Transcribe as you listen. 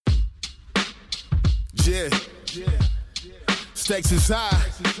Yeah. Stakes is high.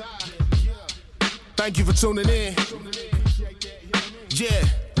 Thank you for tuning in. Yeah,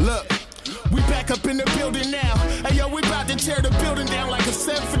 look. We back up in the building now. Hey yo, we about to tear the building down like a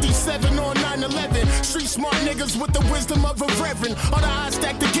 757 on 9/11. Street smart niggas with the wisdom of a reverend. All the odds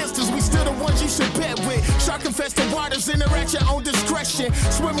stacked against us, we still the ones you should bet with. Shark infested waters, enter at your own discretion.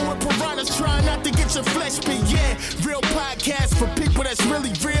 Swimming with piranhas, trying not to get your flesh bit. Yeah, real podcast for people that's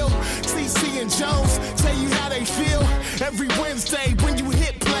really real. CC and Jones tell you how they feel. Every Wednesday when you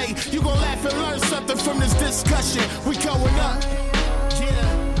hit play, you gon' laugh and learn something from this discussion. We going up.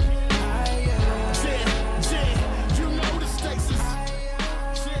 Yeah.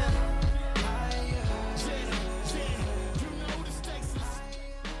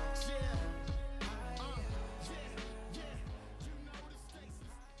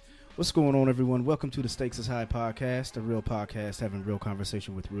 What's going on, everyone? Welcome to the Stakes is High podcast, a real podcast having real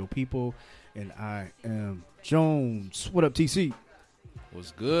conversation with real people. And I am Jones. What up, TC? What's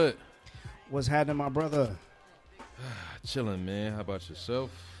good? What's happening, my brother? Chilling, man. How about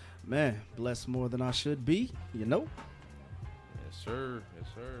yourself? Man, blessed more than I should be, you know? Yes, sir. Yes,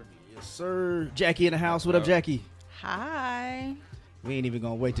 sir. Yes, sir. Jackie in the house. What up, Jackie? Hi. We ain't even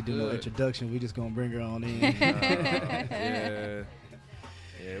going to wait to do no introduction. We just going to bring her on in.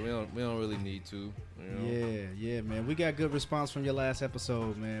 Yeah, we don't really need to. You know? Yeah, man. We got good response from your last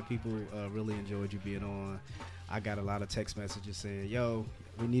episode, man. People really enjoyed you being on. I got a lot of text messages saying, yo,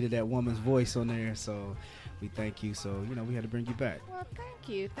 we needed that woman's voice on there, so we thank you. So, you know, we had to bring you back. Well,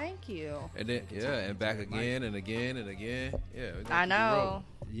 thank you. And then, and back again and again and again. Yeah, I know.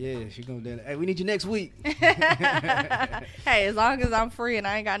 Yeah, she gonna do. Hey, we need you next week. Hey, as long as I'm free and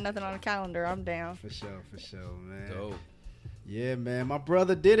I ain't got nothing on the calendar, I'm down. For sure, man. Dope. Yeah, man. My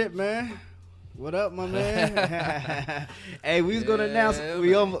brother did it, man. What up, my man? Hey, we was gonna announce.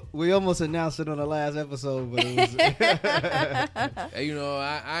 We almost announced it on the last episode, but it was. Hey, you know,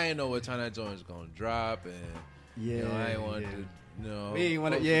 I ain't know what time that joint was gonna drop, and you know, I ain't want to. You know, we didn't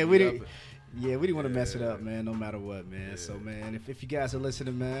want to. Yeah, we didn't. Yeah, we didn't want to mess it up, man. No matter what, man. Yeah. So, man, if you guys are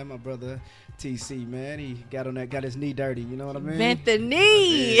listening, man, my brother TC, man, he got his knee dirty. You know what I mean? Bent the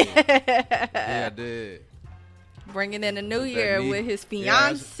knee. Yeah, I did. Bringing in the new year with his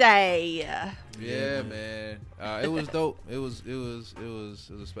fiance. Yeah, man. It was dope. It was a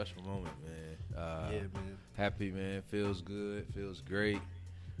special moment, man. Yeah, man. Happy, man. Feels good. Feels great.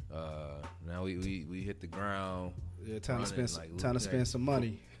 Now we hit the ground. Yeah, time to spend some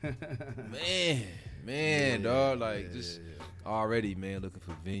money. man, dog. Like just already, man, looking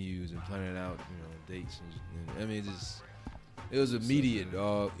for venues and planning out, dates and I mean, it was immediate,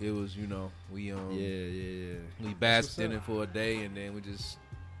 dog. It was, we we basked in it for a day and then we just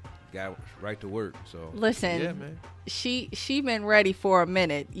got right to work. So listen, yeah, man. She been ready for a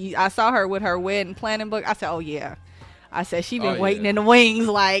minute. I saw her with her wedding planning book. I said, oh yeah. I said she been waiting in the wings.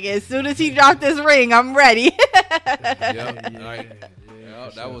 Like as soon as he dropped this ring, I'm ready.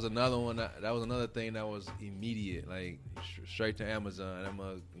 That was another one. That was another thing that was immediate. Like straight to Amazon. That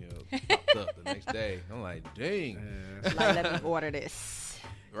mug, popped up the next day. I'm like, dang. Like, let me order this.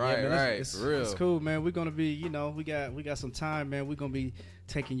 Right, man, for real. It's cool, man. We're gonna be, we got some time, man. We're gonna be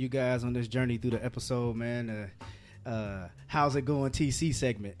taking you guys on this journey through the episode, man. How's it going, TC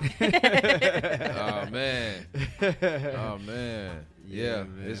segment? Oh man. Yeah,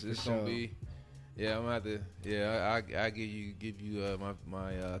 man, it's gonna be. Yeah, I'm gonna have to. Yeah, I give you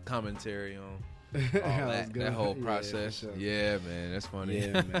my commentary on that whole process. Yeah, man, that's funny.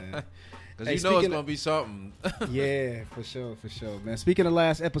 Yeah, man. Because it's gonna be something. Yeah, for sure, man. Speaking of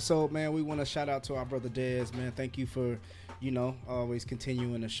last episode, man, we want to shout out to our brother Dez, man. Thank you for, always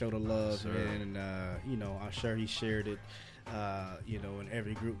continuing to show the love, man. And I'm sure he shared it, in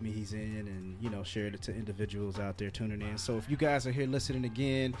every group me he's in, and shared it to individuals out there tuning in. So if you guys are here listening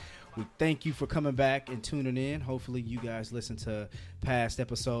again, we thank you for coming back and tuning in. Hopefully you guys listen to past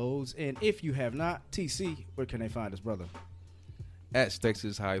episodes, and if you have not, TC, where can they find us, brother? At Stakes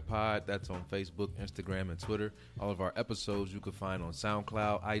is High Pod. That's on Facebook, Instagram, and Twitter. All of our episodes you can find on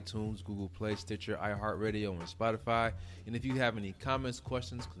SoundCloud, iTunes, Google Play, Stitcher, iHeartRadio, and Spotify. And if you have any comments,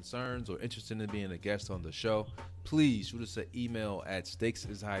 questions, concerns, or interested in being a guest on the show, please shoot us an email at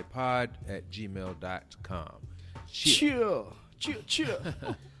stakesishighpod@gmail.com. Chill.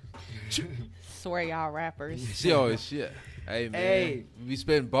 Swear y'all rappers. She always shit. Hey, man. We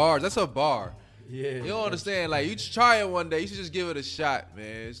spitting bars. That's a bar. Yeah, you don't understand. Like, you should try it one day. You should just give it a shot,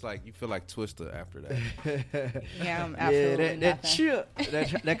 man. It's like you feel like Twister after that. Yeah, I'm absolutely that chill.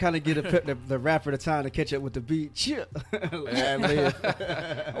 That kind of get the rapper the time to catch up with the beat. Chill. Well,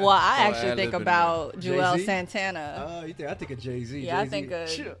 I actually think about Joel Santana. Oh, I think of Jay-Z. Yeah, I think of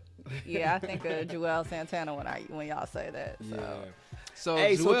chill. Yeah, I think of Joel Santana when y'all say that. So. Yeah. So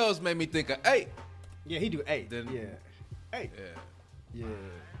Hey, Joel's made me think of, hey. Yeah, he do 8. Then- Yeah. 8. Yeah.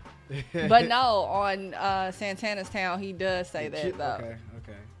 Yeah. But no, on Santana's Town, he does say that though.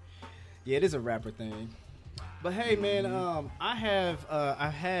 Okay. Yeah, it is a rapper thing. But hey, man,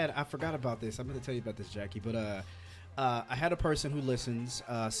 I forgot about this. I'm going to tell you about this, Jackie. But I had a person who listens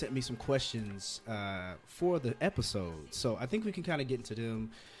sent me some questions for the episode. So I think we can kind of get into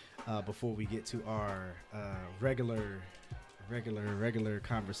them before we get to our regular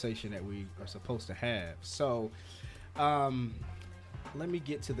conversation that we are supposed to have. So let me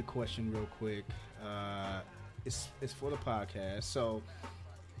get to the question real quick. It's for the podcast. So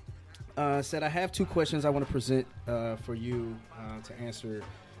said I have 2 questions I want to present for you to answer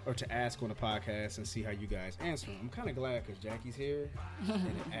or to ask on the podcast and see how you guys answer them. I'm kind of glad because Jackie's here and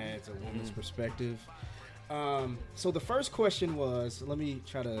it adds a woman's perspective. So the first question was, let me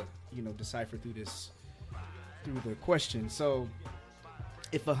try to decipher through the question. So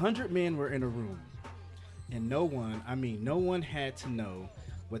if 100 men were in a room and no one had to know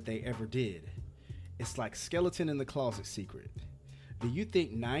what they ever did, it's like skeleton in the closet secret. Do you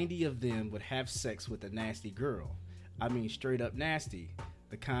think 90 of them would have sex with a nasty girl? I mean, straight up nasty.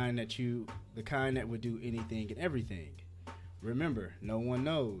 The kind that would do anything and everything. Remember, no one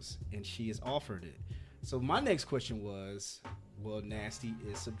knows, and she is offered it. So my next question was, well, nasty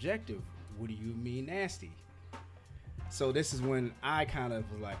is subjective. What do you mean nasty? So this is when I kind of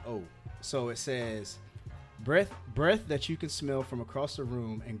was like, oh. So it says, breath that you can smell from across the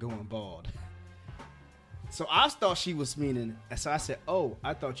room and going bald. So I thought she was meaning, so I said, oh,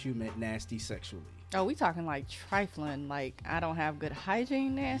 I thought you meant nasty sexually. Oh, we talking like trifling, like I don't have good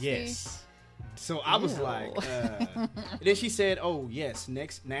hygiene nasty? Yes. So I was like, then she said, oh, yes,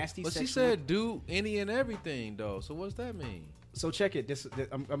 next nasty But sexually. she said do any and everything, though. So what's that mean? So check it.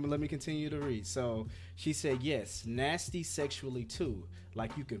 Let me continue to read. So she said, yes, nasty sexually too.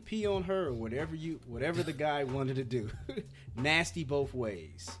 Like you can pee on her or whatever the guy wanted to do. Nasty both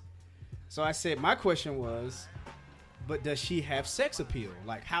ways. So I said, my question was, but does she have sex appeal?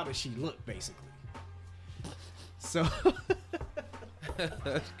 Like, how does she look, basically? So,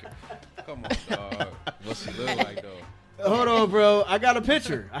 Come on, dog. What's she look like, though? hold on, bro. I got a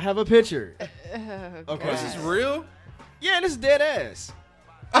picture. I have a picture. Okay. Oh, this is real? Yeah, this is dead ass.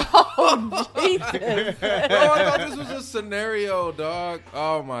 Oh, Jesus. Bro, I thought this was a scenario, dog.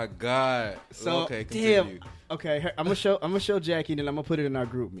 Oh my god. So, okay, continue. damn. Okay, I'm gonna show Jackie, and then I'm gonna put it in our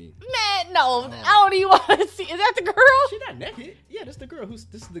group meet. Man, no. I don't even want to see. Is that the girl? She not naked. Yeah, this the girl. This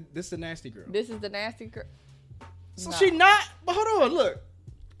is the nasty girl. This is the nasty girl. So Nah. she not. But hold on, look.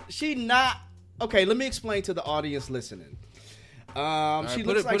 She not. Okay, let me explain to the audience listening. All right, She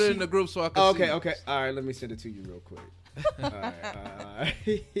put looks like it she, in the group so I can see. Okay. All right, let me send it to you real quick. All right.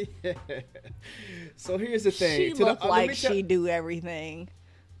 So here's the thing. She To the- look let like me tell- she do everything.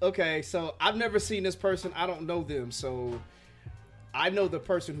 Okay, so I've never seen this person. I don't know them, so I know the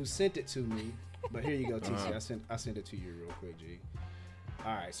person who sent it to me. But here you go, TC. I sent it to you real quick, G.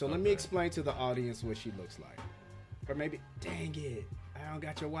 All right, so let me explain to the audience what she looks like. Or maybe, dang it, I don't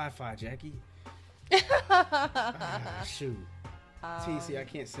got your Wi-Fi, Jackie. Shoot, TC, I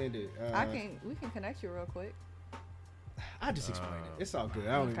can't send it. We can connect you real quick. I just explain it. It's all good.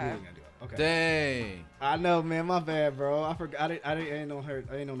 I don't Okay. really gotta do it. Okay. Dang. I know, man. My bad, bro. I forgot. I ain't on her.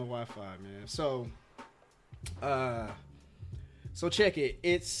 I ain't on the Wi-Fi, man. So, so check it.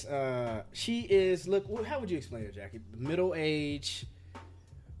 It's she is. Look, how would you explain it, Jackie? Middle age,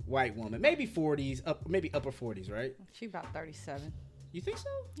 white woman, maybe 40s, maybe upper 40s, right? She about 37. You think so?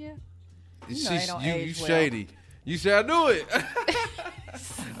 Yeah. You, know, it don't you age well. shady. You said I knew it.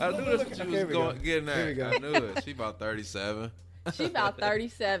 I knew that's what you Here was we go. getting at. Here we go. I knew it. She about 37. She about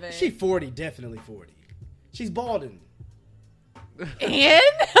 37. She 40, definitely 40. She's balding. and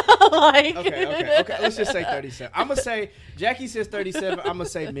like Okay. Let's just say 37. I'm gonna say Jackie says 37. I'm gonna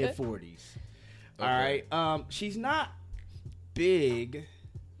say mid 40s. All Okay. right. She's not big.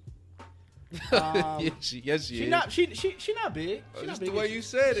 yes, she is. She not big. She not Just big. the way you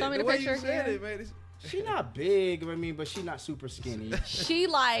said it. Show me The the way picture you said again. it, man. She not big. I mean, but she not super skinny. she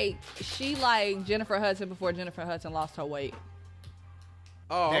like Jennifer Hudson before Jennifer Hudson lost her weight.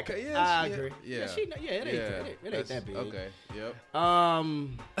 Oh, That- okay. I Yeah, agree. Yeah. It ain't that big. Okay. Yep.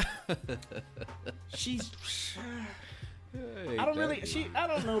 She's. Hey, I don't really. Jackie. I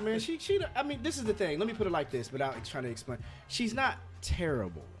don't know, man. She. I mean, this is the thing. Let me put it like this, without trying to explain. She's not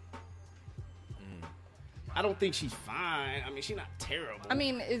terrible. I don't think she's fine. I mean, she's not terrible. I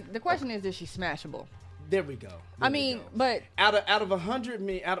mean, the question is she smashable? There we go. I mean, but out of 100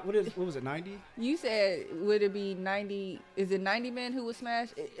 men, what was it, 90? You said would it be 90? Is it 90 men who would smash?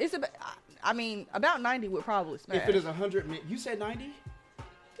 It's about. I mean, about 90 would probably smash. If it is 100 men, you said 90.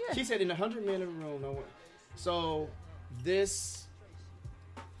 Yeah. She said in 100 men in the room, no one. So this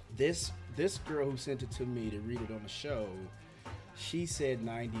girl who sent it to me to read it on the show, she said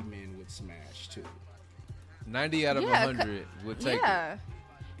 90 men would smash too. 90 out of 100 would take it.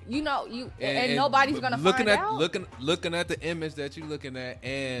 You know, and nobody's gonna find out. Looking at the image that you're looking at,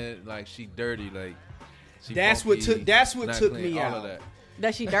 and like she dirty, like she that's funky, what took clean, me all out. Of that.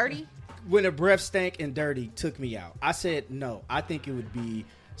 That she dirty? When her breath stank and dirty took me out. I said no. I think it would be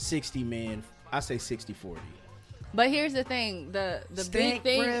 60 men. I say 60-40. But here's the thing: the stank, big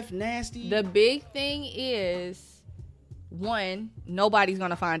thing, breath, nasty. The big thing is. One, nobody's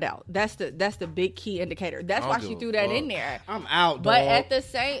gonna find out. That's the big key indicator. That's why she threw that in there. I'm out, but dog. at the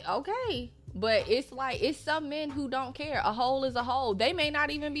same, but it's like it's some men who don't care. A hole is a hole. They may not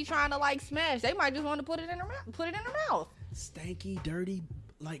even be trying to like smash. They might just want to put it in their mouth. Stanky, dirty,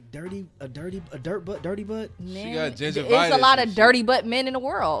 like a dirt butt, dirty butt. Man, she got gingivitis. It's a lot of dirty butt men in the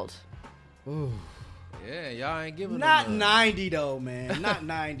world. Ooh. Yeah, y'all ain't giving not them 90 though, man. Not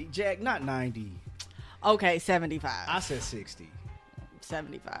 90, Jack. Not 90. Okay, 75. I said 60.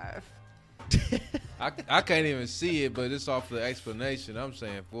 75. I can't even see it, but it's off the explanation. I'm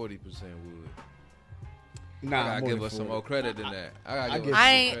saying 40% would. Nah, I gotta give us some more credit than that.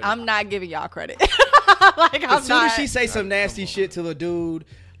 I'm not giving y'all credit. Like as soon as she say some nasty shit to a dude,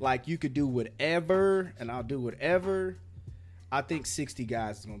 like you could do whatever, and I'll do whatever. I think 60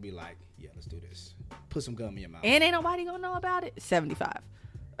 guys is gonna be like, yeah, let's do this. Put some gum in your mouth. And ain't nobody gonna know about it. 75.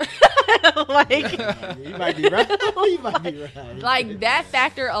 Like you might be right. You might be right. Like that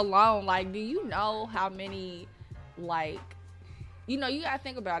factor alone. Like, do you know how many? Like, you know, you gotta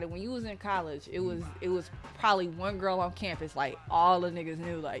think about it. When you was in college, it was probably one girl on campus. Like all the niggas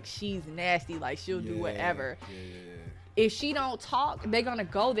knew, like she's nasty. Like she'll do whatever. Yeah. If she don't talk, they're gonna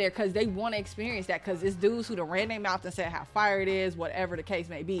go there because they want to experience that. Because it's dudes who done ran their mouth and said how fire it is, whatever the case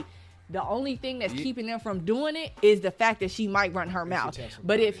may be. The only thing that's keeping them from doing it is the fact that she might run her mouth.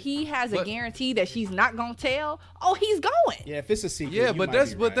 But if he has a guarantee that she's not gonna tell, he's going. Yeah, if it's a secret. Yeah, but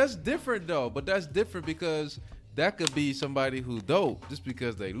that's different though. But that's different because that could be somebody who's dope. Just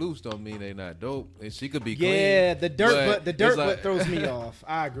because they loose don't mean they not dope. And she could be clean. Yeah, the dirt butt throws me off.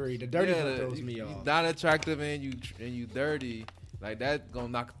 I agree. The dirty butt throws me off. Not attractive and you dirty. Like that's gonna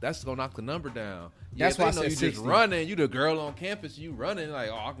knock the number down. That's why I know said you 60. just running. You the girl on campus. You running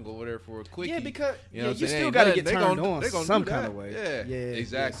like, I can go over there for a quickie. Yeah, because you still got to get turned on some kind of way. Yeah,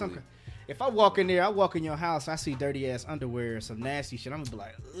 exactly. If I walk in there, I walk in your house, I see dirty ass underwear, some nasty shit. I'm gonna be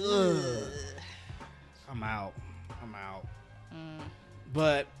like, ugh. I'm out.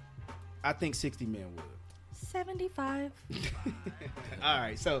 But I think 60 men would. 75. All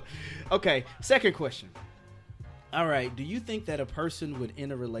right. So, okay. Second question. All right. Do you think that a person would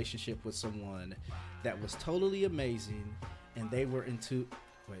end a relationship with someone that was totally amazing and they were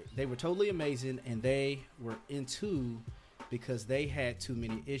totally amazing and they were into because they had too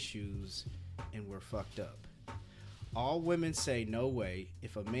many issues and were fucked up? All women say no way.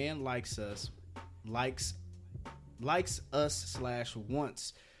 If a man likes us /wants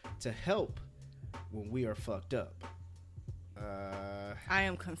to help when we are fucked up. I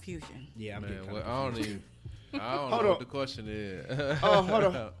am confusion. Yeah, I'm getting well, I don't know what the question is.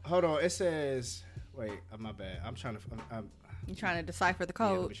 Hold on. It says, wait, my bad. You trying to decipher the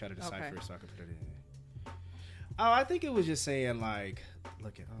code? Yeah, let me try to decipher it so I can put it in. Oh, I think it was just saying like,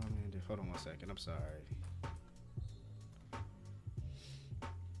 hold on 1 second. I'm sorry.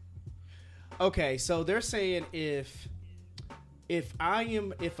 Okay, so they're saying if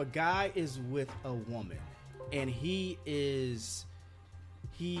a guy is with a woman and he is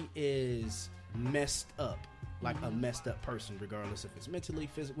messed up, like a messed up person, regardless if it's mentally,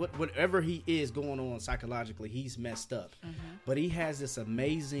 physically, whatever he is going on psychologically, he's messed up. But he has this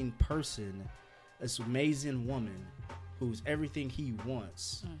amazing person, this amazing woman who's everything he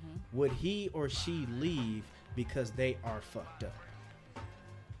wants. Would he or she leave because they are fucked up?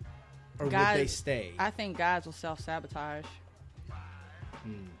 Or would they stay? I think guys will self-sabotage.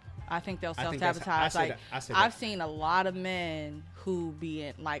 I think they'll self-sabotage. I've seen a lot of men who be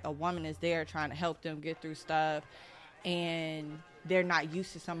in, like, a woman is there trying to help them get through stuff, and they're not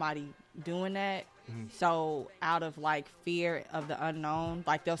used to somebody doing that. So out of, like, fear of the unknown,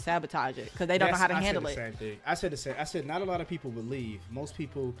 like, they'll sabotage it because they don't know how to handle it. Same thing. I said the same. I said not a lot of people would leave. Most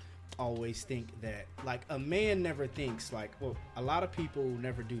people always think that, like, a man never thinks like, well, a lot of people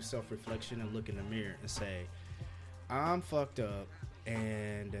never do self-reflection and look in the mirror and say, I'm fucked up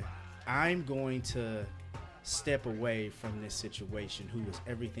and I'm going to step away from this situation, who is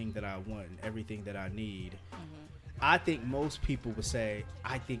everything that I want and everything that I need, I think most people would say,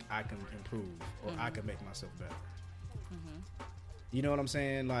 I think I can improve or I can make myself better. You know what I'm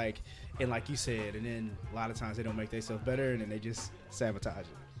saying? Like, and like you said, and then a lot of times they don't make themselves better and then they just sabotage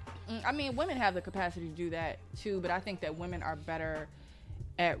it. I mean, women have the capacity to do that too, but I think that women are better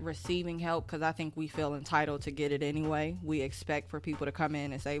at receiving help because I think we feel entitled to get it anyway. We expect for people to come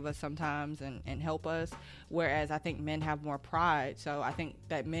in and save us sometimes and help us, whereas I think men have more pride. So I think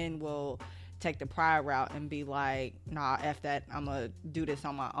that men will take the pride route and be like, nah, F that, I'm going to do this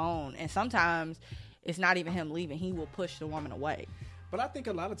on my own. And sometimes it's not even him leaving. He will push the woman away. But I think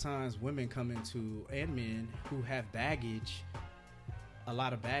a lot of times women come into, and men who have baggage, a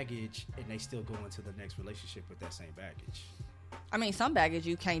lot of baggage, and they still go into the next relationship with that same baggage. I mean, some baggage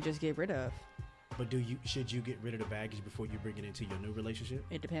you can't just get rid of. But should you get rid of the baggage before you bring it into your new relationship?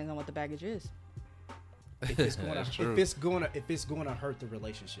 It depends on what the baggage is. If it's going to hurt the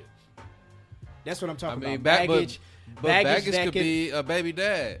relationship. That's what I'm talking about. Baggage that could be a baby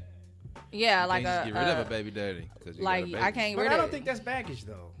dad. Yeah, you like can't just get rid of a baby daddy. Like I can't. But I don't think that's baggage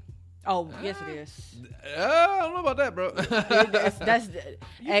though. Oh yes, it is. I don't know about that, bro. That's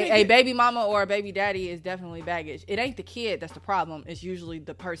a baby mama or a baby daddy is definitely baggage. It ain't the kid that's the problem. It's usually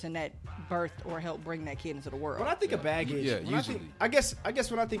the person that birthed or helped bring that kid into the world. When I think of baggage, usually. I guess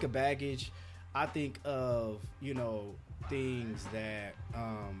when I think of baggage, I think of things that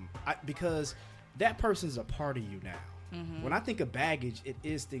because that person's a part of you now. Mm-hmm. When I think of baggage, it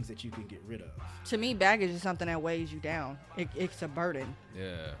is things that you can get rid of. To me, baggage is something that weighs you down. It's a burden.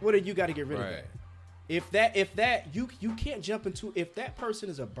 Yeah. What do you got to get rid of that? If that you can't jump into, if that person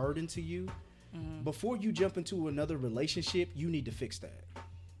is a burden to you, before you jump into another relationship, you need to fix that.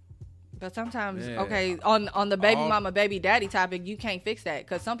 But sometimes, on the baby mama, baby daddy topic, you can't fix that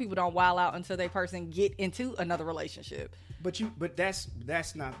because some people don't wild out until they person get into another relationship. But that's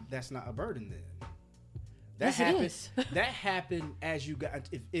not a burden then. Yes, it is. That happened as you got.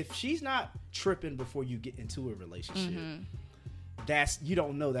 If she's not tripping before you get into a relationship, you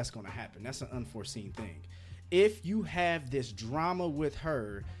don't know that's going to happen. That's an unforeseen thing. If you have this drama with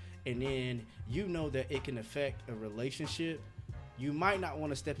her, and then you know that it can affect a relationship, you might not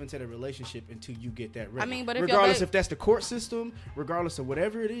want to step into the relationship until you get that ready. I mean, but if regardless if that's the court system, regardless of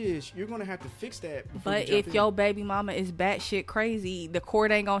whatever it is, you're going to have to fix that. But if your baby mama is batshit crazy, the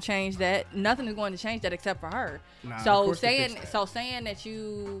court ain't going to change that. Nothing is going to change that except for her. So saying that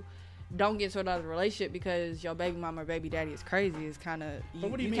you don't get into another relationship because your baby mama or baby daddy is crazy is kind of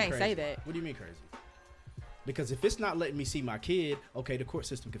you can't say that. What do you mean crazy? Because if it's not letting me see my kid, okay, the court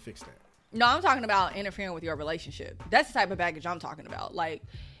system can fix that. No, I'm talking about interfering with your relationship. That's the type of baggage I'm talking about. Like,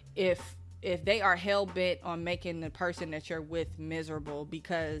 if they are hell-bent on making the person that you're with miserable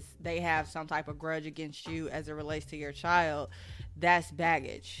because they have some type of grudge against you as it relates to your child, that's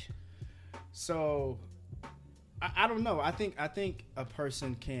baggage. So, I don't know. I think a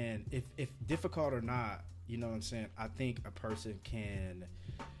person can, if difficult or not, you know what I'm saying, I think a person can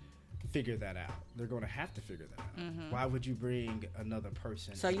figure that out. They're going to have to figure that out. Mm-hmm. Why would you bring another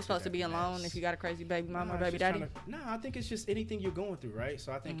person? So you're supposed to be alone if you got a crazy baby mama or baby daddy? I think it's just anything you're going through, right?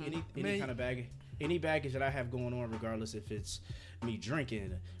 So I think any kind of baggage, any baggage that I have going on, regardless if it's me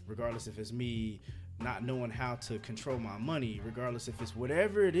drinking, regardless if it's me not knowing how to control my money, regardless if it's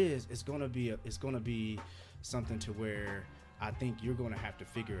whatever it is, it's going to be something to where I think you're going to have to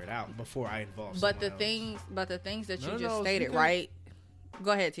figure it out before I involve someone else. But the things that you just stated, right?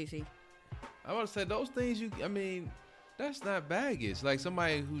 Go ahead, TC. I want to say those things that's not baggage. Like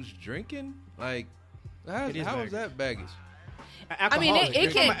somebody who's drinking, like how is that baggage? I mean,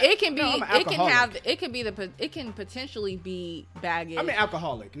 it can potentially be baggage. I mean,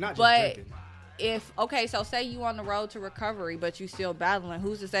 alcoholic, not just drinking. So say you on the road to recovery, but you still battling.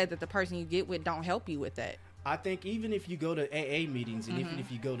 Who's to say that the person you get with don't help you with that? I think even if you go to AA meetings and even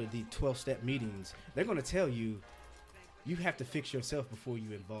if you go to the 12-step meetings, they're going to tell you have to fix yourself before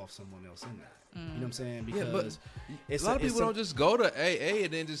you involve someone else in that. You know what I'm saying? Because a lot of people don't just go to AA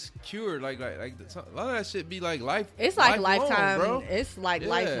and then just cure. Like a lot of that shit be like life. It's like lifelong, lifetime, bro. It's like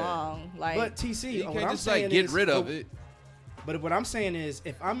lifelong. Like, but TC, you can't just get rid of it. But what I'm saying is,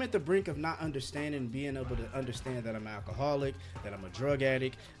 if I'm at the brink of not understanding, being able to understand that I'm an alcoholic, that I'm a drug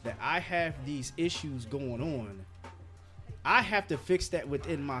addict, that I have these issues going on, I have to fix that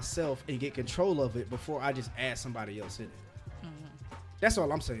within myself and get control of it before I just add somebody else in it. Mm-hmm. That's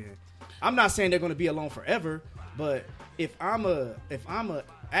all I'm saying. I'm not saying they're going to be alone forever, but if I'm a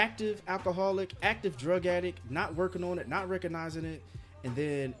active alcoholic, active drug addict, not working on it, not recognizing it, and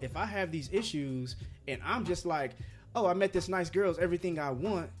then if I have these issues and I'm just like, oh, I met this nice girl, it's everything I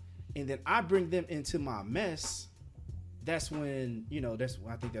want, and then I bring them into my mess, that's when,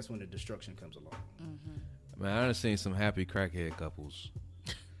 I think that's when the destruction comes along. Man, I done seen some happy crackhead couples.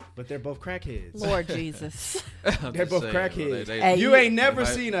 But they're both crackheads. Lord Jesus. They're both crackheads. Hey, you ain't never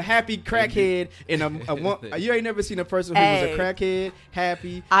seen a happy crackhead in you ain't never seen a person who was a crackhead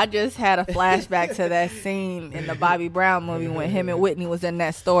happy. I just had a flashback to that scene in the Bobby Brown movie when him and Whitney was in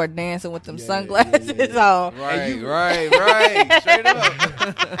that store dancing with them sunglasses on. Right. Straight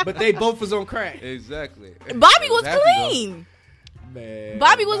up. But they both was on crack. Exactly. Bobby was clean. Man,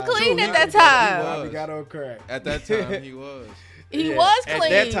 Bobby was clean at that time. Bobby got on crack. At that time, he was. He was clean. At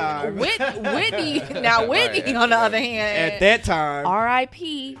that time. Whitney, on the other hand. At that time.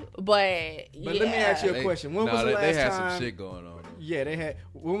 R.I.P. But let me ask you a question. When was the last they had time? some shit going on. Yeah, they had.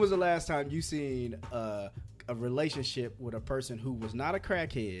 When was the last time you seen a relationship with a person who was not a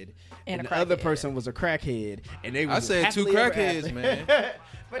crackhead and the other person was a crackhead, and they was I said two crackheads, man.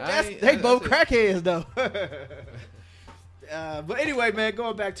 But they both crackheads though. But anyway, man,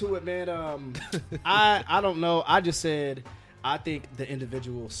 going back to it, man. I don't know. I just said I think the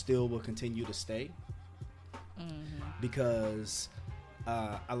individual still will continue to stay because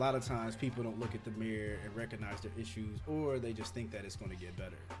a lot of times people don't look at the mirror and recognize their issues, or they just think that it's going to get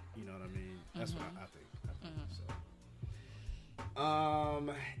better. You know what I mean? That's what I think.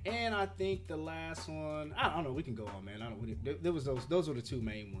 So. And I think the last one, I don't know. We can go on, man. There was those were the two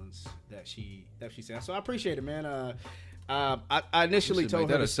main ones that she said. So I appreciate it, man. I initially told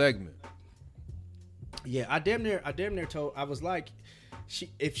her that a segment. Yeah, I damn near told. I was like,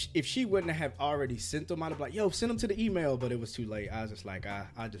 if she wouldn't have already sent them, I'd have been like, yo, send them to the email. But it was too late. I was just like,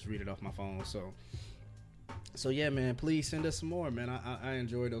 I just read it off my phone. So yeah, man, please send us some more, man. I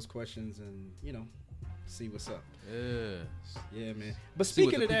enjoy those questions and see what's up. Yeah, man. But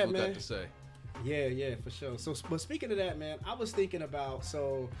speaking of that, man, got to say. Yeah, for sure. So, but speaking of that, man, I was thinking about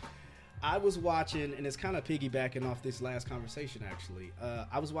I was watching, and it's kind of piggybacking off this last conversation. Actually,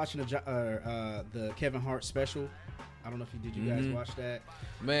 I was watching the Kevin Hart special. I don't know if you guys watch that?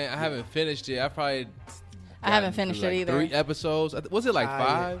 Man, I haven't finished it. I haven't finished it either. 3 episodes. Was it like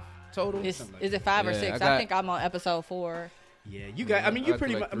 5 total? Is it 5 or 6? I think I'm on episode 4. Yeah, you guys. I mean, you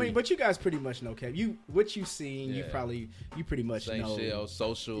pretty much. But you guys pretty much know, Kev. What you've seen, you pretty much same know. Shit on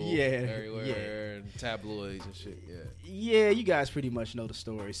social, everywhere, and tabloids and shit. Yeah, you guys pretty much know the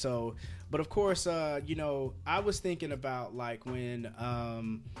story. So, but of course, I was thinking about like when,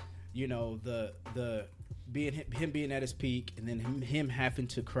 the him being at his peak, and then him having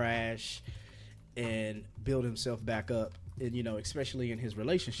to crash and build himself back up, and especially in his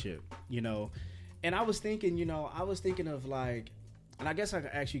relationship, And I was thinking, of like, and I guess I could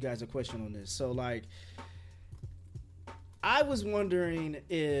ask you guys a question on this. So like, I was wondering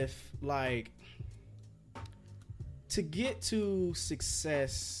if like, to get to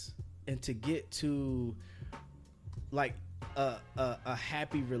success and to get to like a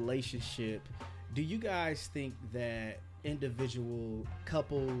happy relationship, do you guys think that individual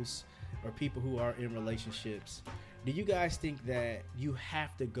couples or people who are in relationships, do you guys think that you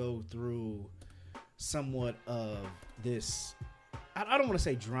have to go through somewhat of this, I don't want to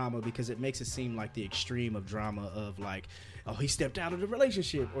say drama because it makes it seem like the extreme of drama of like, oh, he stepped out of the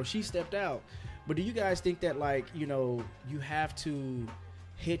relationship or she stepped out. But do you guys think that like, you have to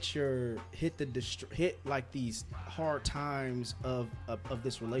hit like these hard times of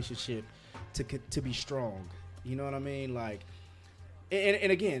this relationship to be strong? You know what I mean? Like,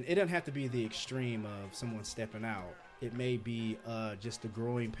 and again, it doesn't have to be the extreme of someone stepping out. It may be just the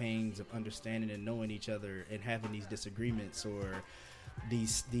growing pains of understanding and knowing each other and having these disagreements or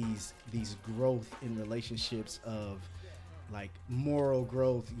these growth in relationships of like moral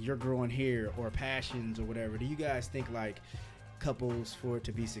growth. You're growing here, or passions or whatever. Do you guys think like couples, for it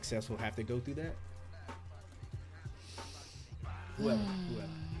to be successful, have to go through that? Whoever.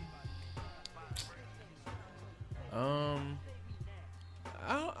 I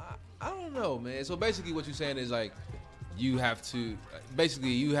don't know, man. So basically, what you're saying is like, you have to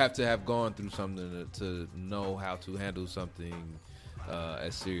have gone through something to know how to handle something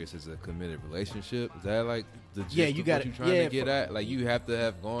as serious as a committed relationship. Is that like the gist of what you're trying to get at? Like, you have to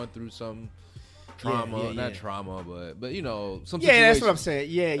have gone through some trauma, not trauma, but some. Yeah, that's what I'm saying.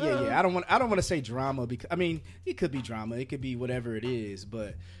 Yeah. I don't want to say drama because I mean it could be drama, it could be whatever it is.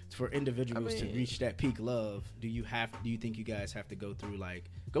 But for individuals to reach that peak love, do you think you guys have to go through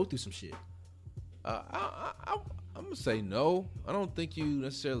some shit? I'm gonna say no. I don't think you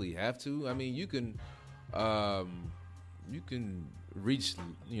necessarily have to. I mean, you can reach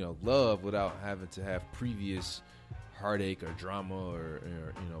love without having to have previous heartache or drama or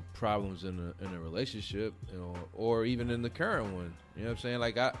problems in a relationship, or even in the current one. You know what I'm saying?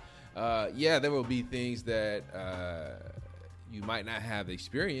 Like Yeah, there will be things that you might not have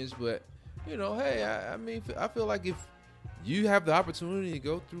experienced, but you know, hey, I mean, I feel like if you have the opportunity to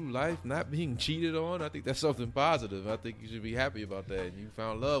go through life not being cheated on, I think that's something positive. I think you should be happy about that. And you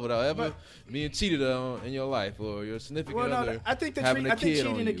found love without ever being cheated on in your life, or your significant other. I think having a kid cheating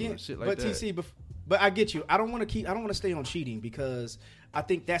on you, again. or shit like But that. TC, but I get you. I don't want to stay on cheating because I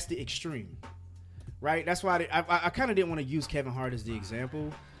think that's the extreme, right? That's why I kind of didn't want to use Kevin Hart as the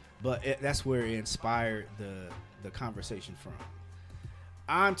example, but that's where it inspired the conversation from.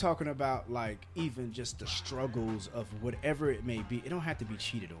 I'm talking about like even just the struggles of whatever it may be. It don't have to be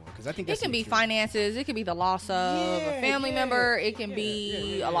cheated on because I think It that's can the be extreme. finances. It can be the loss of a family member. It can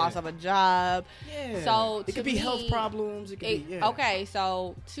be yeah. a loss of a job. Yeah. So it to could be me, health problems. It could be Okay,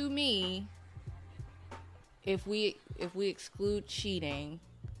 so to me, if we exclude cheating,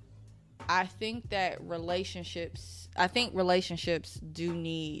 I think that relationships do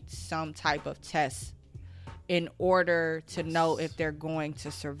need some type of test in order to know if they're going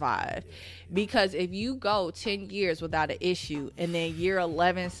to survive. Because if you go 10 years without an issue and then year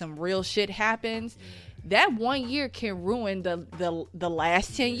 11 some real shit happens, that 1 year can ruin the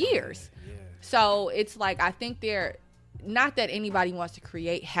last 10 years. So it's like, I think not that anybody wants to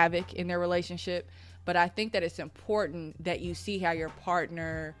create havoc in their relationship, but I think that it's important that you see how your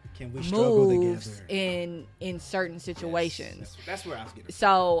partner Can we struggle moves together? in certain situations. That's where I was getting.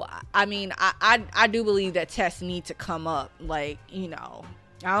 So, I mean, I do believe that tests need to come up. Like, you know,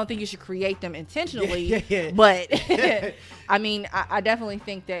 I don't think you should create them intentionally. Yeah. But, I mean, I definitely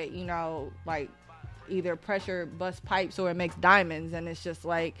think that, you know, like, either pressure busts pipes or it makes diamonds. And it's just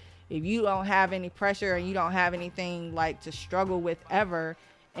like, if you don't have any pressure and you don't have anything, like, to struggle with ever,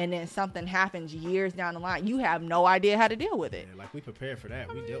 and then something happens years down the line, you have no idea how to deal with it. Yeah, like we prepared for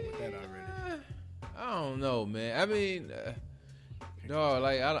that. We dealt with that already. I don't know, man. I mean, no,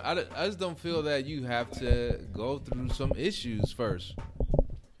 like I just don't feel that you have to go through some issues first.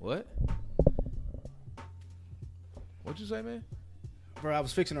 What? What'd you say, man? Bro, I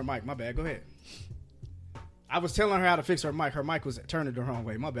was fixing her mic. My bad. Go ahead. I was telling her how to fix her mic. Her mic was turning the wrong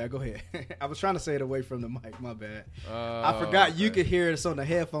way. My bad. Go ahead. I was trying to say it away from the mic. My bad. I forgot you could hear us on the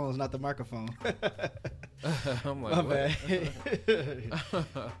headphones, not the microphone. I'm like, My what? bad.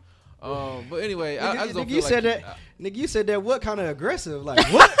 But anyway, I just don't Nigga, feel you like said that. Nigga, you said that. What kind of aggressive? Like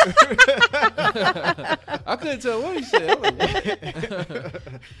what? I couldn't tell what he said. I'm like,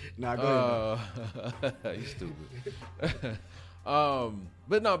 what? Nah, go ahead. You stupid.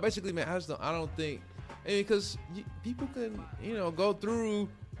 But no, basically, man, I don't think, because people can, you know, go through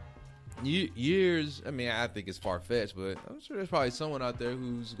years. I mean, I think it's far fetched, but I'm sure there's probably someone out there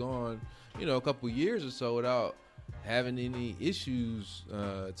who's gone, you know, a couple years or so without having any issues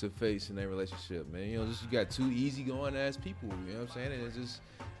to face in their relationship, man. You know, just you got two easygoing ass people. You know what I'm saying? And it's just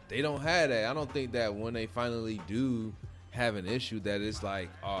they don't have that. I don't think that when they finally do have an issue, that it's like,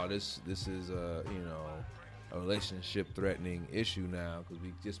 oh, this is a relationship threatening issue now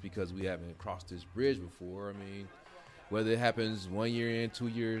because we haven't crossed this bridge before. I mean, whether it happens 1 year in, 2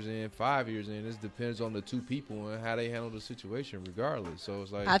 years in, 5 years in, this depends on the two people and how they handle the situation regardless. So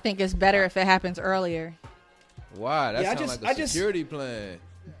it's like, I think it's better if it happens earlier. why? That Yeah, sounds like a security plan.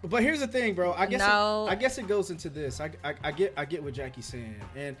 But here's the thing, bro. I No. guess it goes into this. I get what Jackie's saying,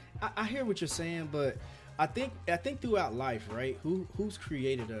 and I hear what you're saying. But I think throughout life, right? Who's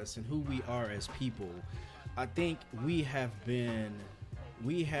created us and who we are as people. I think we have been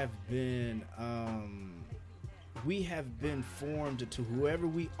formed to whoever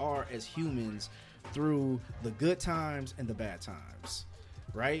we are as humans through the good times and the bad times,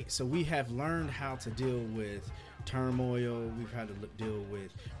 right? So we have learned how to deal with turmoil. We've had to deal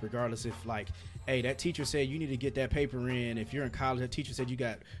with, regardless if like, hey, that teacher said you need to get that paper in. If you're in college, that teacher said you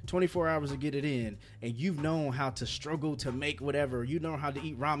got 24 hours to get it in, and you've known how to struggle to make whatever. You know how to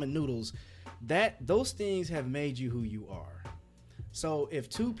eat ramen noodles. Those things have made you who you are. So if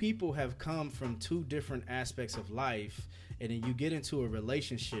two people have come from two different aspects of life, and then you get into a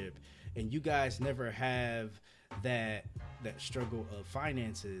relationship and you guys never have that struggle of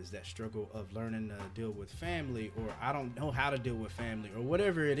finances, that struggle of learning to deal with family, or I don't know how to deal with family, or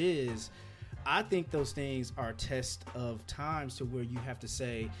whatever it is, I think those things are tests of times to where you have to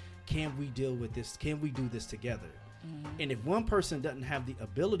say, can we deal with this? Can we do this together? And if one person doesn't have the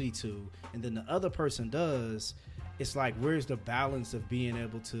ability to, and then the other person does, it's like, where's the balance of being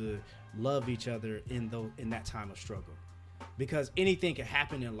able to love each other in that time of struggle? Because anything can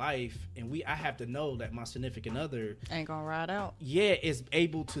happen in life, and I have to know that my significant other Ain't gonna ride out. is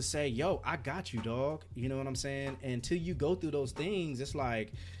able to say, yo, I got you, dog. You know what I'm saying? Until you go through those things, it's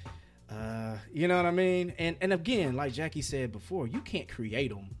like, you know what I mean? And again, like Jackie said before, you can't create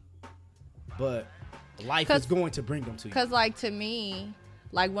them. but life is going to bring them to you. Because, like, to me,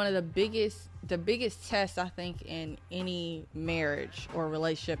 like, one of the biggest tests, I think, in any marriage or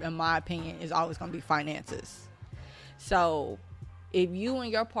relationship, in my opinion, is always going to be finances. So, if you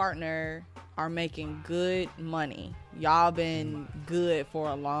and your partner are making good money, y'all been good for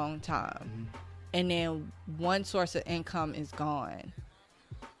a long time, and then one source of income is gone,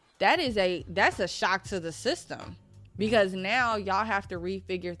 that's a shock to the system, because now y'all have to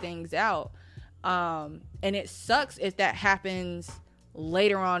refigure things out. And it sucks if that happens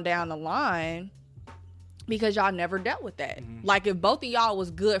later on down the line, because y'all never dealt with that. Like, if both of y'all was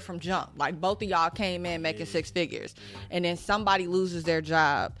good from jump, like both of y'all came in making 6 figures, and then somebody loses their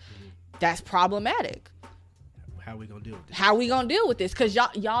job, that's problematic. How we gonna deal with this? How we gonna deal with this? Because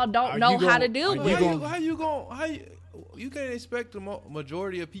y'all don't know how to deal with it. You can't expect the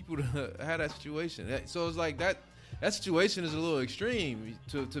majority of people to have that situation. So it's like that situation is a little extreme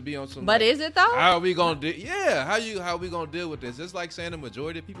to be on some. But like, is it though? How are we gonna how we gonna deal with this? It's like saying the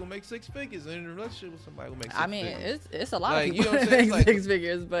majority of people make 6 figures in a relationship with somebody who makes 6 figures. It's a lot like, of people you know what I'm that saying? make Like, 6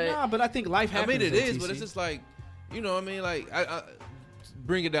 figures, but nah, but I think life happens. I mean, it is, TC. but it's just like, you know what I mean? Like, I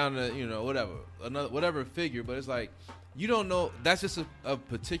bring it down to, you know, whatever figure, but it's like, you don't know. That's just a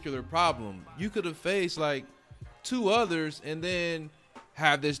particular problem. You could have faced like 2 others and then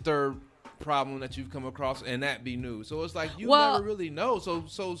have this third problem that you've come across and that be new. So it's like you never really know. So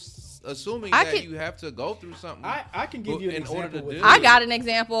assuming that you have to go through something. I can give you an example. I got an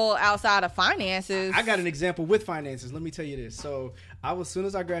example outside of finances. I got an example with finances. Let me tell you this. So as soon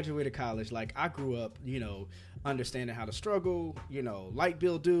as I graduated college, like, I grew up, you know, understanding how to struggle, you know, light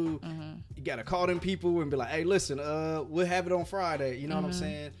bill due. You got to call them people and be like, hey, listen, we'll have it on Friday. You know what I'm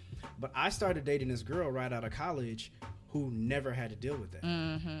saying? But I started dating this girl right out of college who never had to deal with that.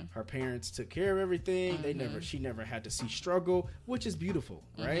 Her parents took care of everything. She never had to see struggle, which is beautiful,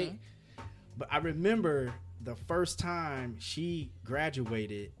 right? But I remember the first time she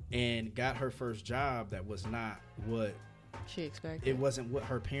graduated and got her first job that was not what she expected. It wasn't what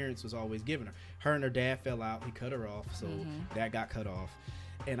her parents was always giving her. Her and her dad fell out. He cut her off, so that got cut off.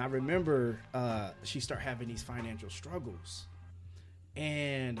 And I remember she started having these financial struggles.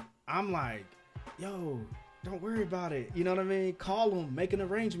 And I'm like, yo, don't worry about it. You know what I mean? Call them, make an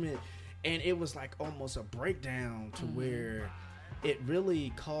arrangement. And it was like almost a breakdown to where it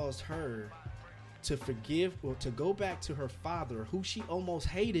really caused her to forgive or to go back to her father, who she almost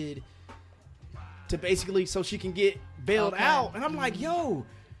hated, to basically so she can get bailed out. And I'm like, yo,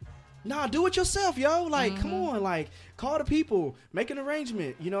 nah, do it yourself, yo. Like, come on, like, call the people, make an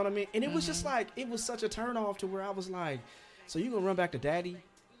arrangement. You know what I mean? And it was just like, it was such a turn off to where I was like, so you gonna run back to daddy?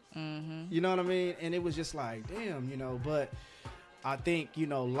 You know what I mean? And it was just like, damn, you know. But I think, you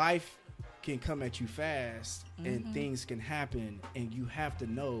know, life can come at you fast and things can happen, and you have to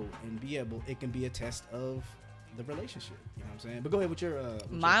know and be able, it can be a test of the relationship. You know what I'm saying? But go ahead with your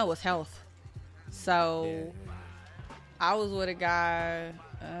mine was health. So I was with a guy,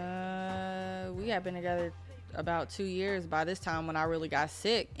 we had been together about 2 years by this time when I really got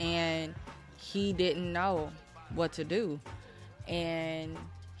sick, and he didn't know what to do. And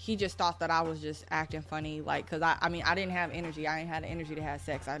he just thought that I was just acting funny, like, because I mean, I didn't have energy. I ain't had the energy to have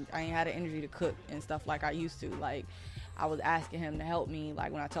sex. I ain't had the energy to cook and stuff like I used to. Like, I was asking him to help me.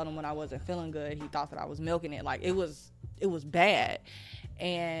 Like, when I told him when I wasn't feeling good, he thought that I was milking it. Like, it was bad.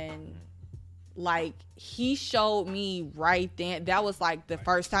 And like, he showed me right then. That was like the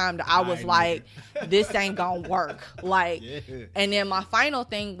first time that I was like, this ain't gonna work. Like, and then my final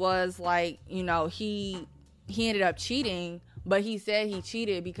thing was like, you know, he ended up cheating. But he said he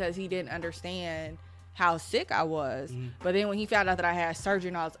cheated because he didn't understand how sick I was. But then when he found out that I had surgery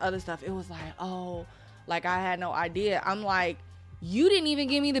and all this other stuff, it was like, oh, like, I had no idea. I'm like, you didn't even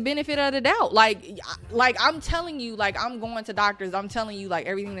give me the benefit of the doubt. Like I'm telling you, like, I'm going to doctors. I'm telling you, like,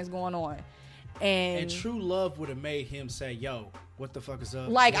 everything that's going on. And true love would have made him say, yo, what the fuck is up?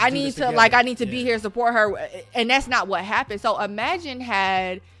 Like, I need to be here, support her. And that's not what happened. So imagine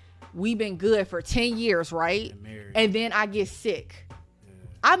had we been good for 10 years, right? And then I get sick.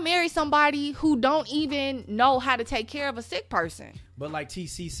 I marry somebody who don't even know how to take care of a sick person. But like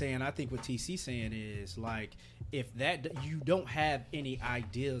TC saying, I think what TC saying is, like, if that, you don't have any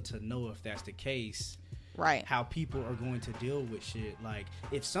idea to know if that's the case, right? How people are going to deal with shit. Like,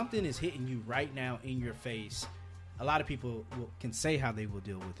 if something is hitting you right now in your face, a lot of people can say how they will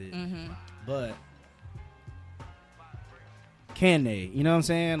deal with it, but can they? You know what I'm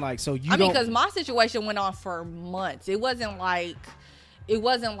saying? Like, so you. I mean, because my situation went on for months. It wasn't like,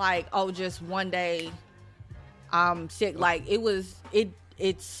 oh, just one day I'm sick. Like, it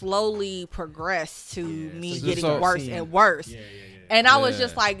it slowly progressed to me so getting so- worse and worse. Yeah. And I was Yeah.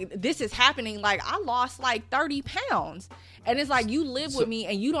 just like, this is happening. Like, I lost like 30 pounds. And it's like, you live with me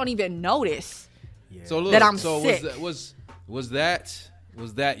and you don't even notice. Yeah. So look, That I'm so sick. Was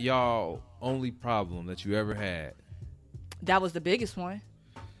that y'all only problem that you ever had? That was the biggest one.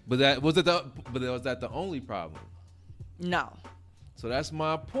 Was that the only problem? No. So that's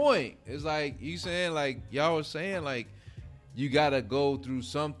my point. It's like you saying, like y'all was saying, like you gotta go through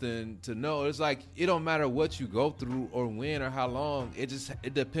something to know. It's like it don't matter what you go through or when or how long.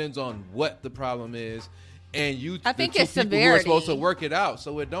 It depends on what the problem is, and I think the two it's people who are severity. supposed to work it out.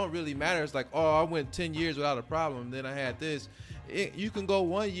 So it don't really matter. It's like, oh, I went 10 years without a problem, then I had this. You can go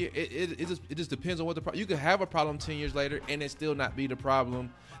 1 year. It just depends on what the problem. You can have a problem 10 years later and it still not be the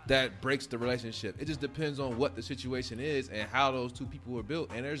problem that breaks the relationship. It just depends on what the situation is and how those two people were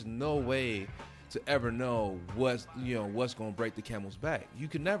built. And there's no way to ever know what's going to break the camel's back. You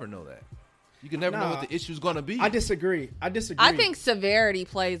can never know that. You can never know what the issue's going to be. I disagree. I think severity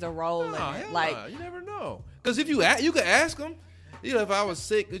plays a role in Nah, it. hell Like, nah. You never know. Because if you could ask them, if I was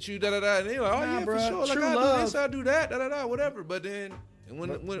sick with you, and they're like, oh Nah, yeah, bruh, for sure. Like true I love. do this, I do that, whatever. But then when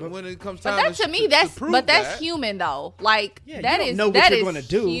it comes but time, that to me, that's prove but that's that, human though. Like Yeah, that you don't is know what that you're is going to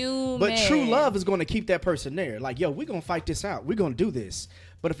do, human. but true love is going to keep that person there. Like, yo, we're going to fight this out. We're going to do this.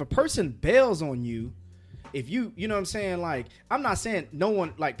 But if a person bails on you, if you know what I'm saying? Like, I'm not saying no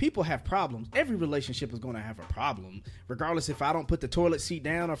one, like, people have problems. Every relationship is going to have a problem, regardless if I don't put the toilet seat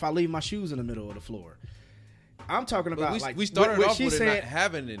down or if I leave my shoes in the middle of the floor. I'm talking But about, we started what off she's with it saying. not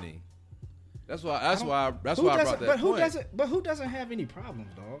having any. That's why I brought that But who point. doesn't? But who doesn't have any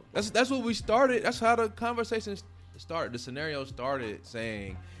problems, dog? That's what we started. That's how the conversation started. The scenario started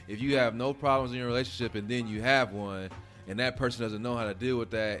saying, if you have no problems in your relationship and then you have one, and that person doesn't know how to deal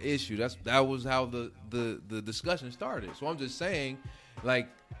with that issue, that was how the discussion started. So I'm just saying, like,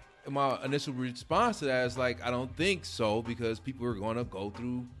 my initial response to that is like, I don't think so, because people are going to go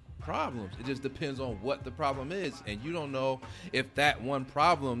through problems. It just depends on what the problem is, and you don't know if that one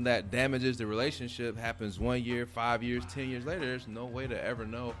problem that damages the relationship happens 1 year, 5 years, 10 years later. There's no way to ever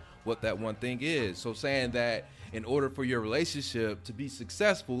know what that one thing is. So saying that in order for your relationship to be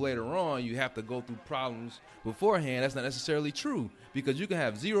successful later on, you have to go through problems beforehand, that's not necessarily true, because you can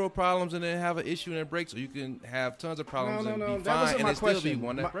have zero problems and then have an issue and it breaks, or you can have tons of problems and be That fine wasn't and my it still be question.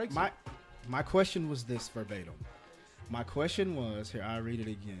 one that breaks it. My question was this verbatim. My question was, here, I'll read it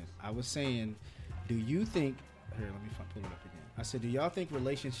again. I was saying, do you think, here, let me pull it up again. I said, do y'all think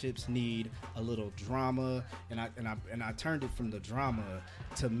relationships need a little drama? And I turned it from the drama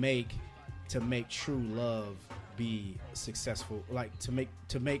to make true love be successful, like to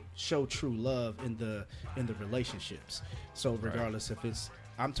make show true love in the relationships. So regardless if it's,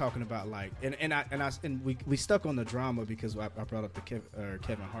 I'm talking about like, and we stuck on the drama because I brought up the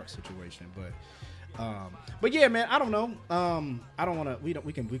Kevin Hart situation, but yeah, man, I don't know. I don't want to.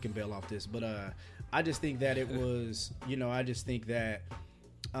 We can bail off this, but I just think that it was. I just think that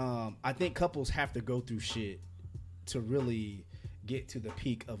I think couples have to go through shit to really get to the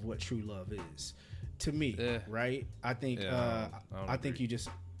peak of what true love is. To me, right? I think. I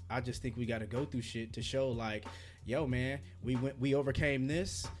just think we got to go through shit to show like, yo, man, we overcame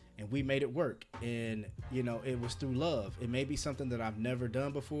this. And we made it work, and it was through love. It may be something that I've never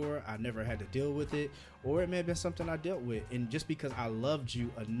done before. I never had to deal with it, or it may have been something I dealt with. And just because I loved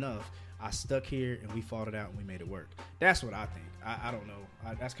you enough, I stuck here and we fought it out and we made it work. That's what I think. I don't know.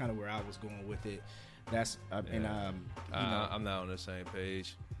 That's kind of where I was going with it. That's and I'm not on the same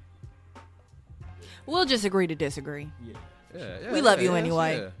page. We'll just agree to didisagree. Yeah, We love you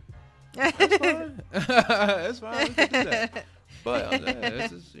anyway. Yeah. That's fine. That's fine. We can do that. But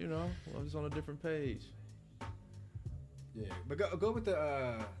it's just, I'm just on a different page. Yeah, but go with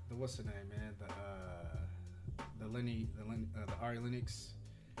the what's the name, man? The Ari Lennox.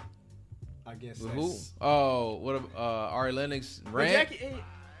 I guess. With who? Oh, what? Ari Lennox rant.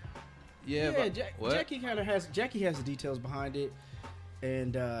 Jackie has the details behind it,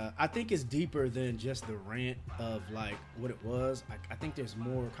 and I think it's deeper than just the rant of like what it was. I think there's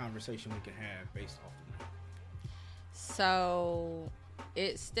more conversation we can have based off of that. So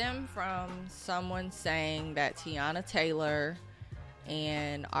it stemmed from someone saying that Tiana Taylor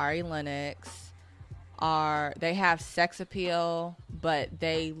and Ari Lennox they have sex appeal, but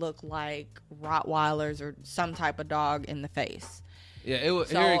they look like Rottweilers or some type of dog in the face. Yeah, it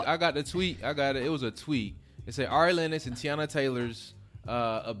was. Here, I got the tweet. I got it. It was a tweet. It said Ari Lennox and Tiana Taylor's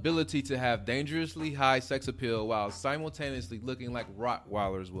ability to have dangerously high sex appeal while simultaneously looking like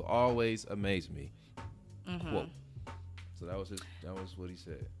Rottweilers will always amaze me. Mm-hmm. Quote. So that was what he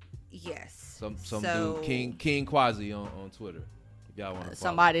said. Yes. Some dude, King Quasi on Twitter. Y'all want to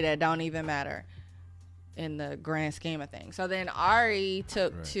somebody that don't even matter in the grand scheme of things. So then Ari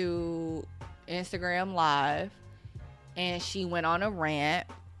took to Instagram Live, and she went on a rant,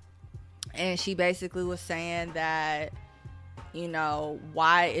 and she basically was saying that, you know,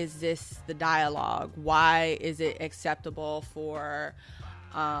 why is this the dialogue? Why is it acceptable for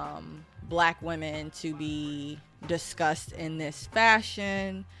black women to be discussed in this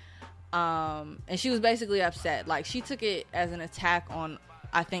fashion? And she was basically upset. Like, she took it as an attack on,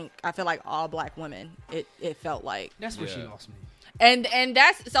 I feel like all black women. It felt like. That's where she lost me. And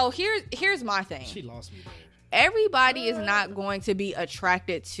that's, so here's my thing. She lost me there. Everybody is not going to be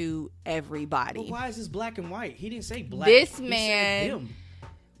attracted to everybody. But why is this black and white? He didn't say black. This He man, said them.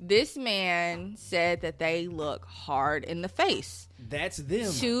 this man said that they look hard in the face. That's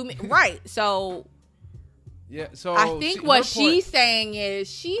them. To me, right. So Yeah, so I think what she's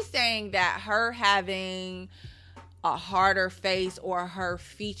she's saying that her having a harder face or her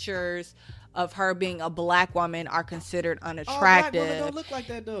features of her being a black woman are considered unattractive. Black women don't look like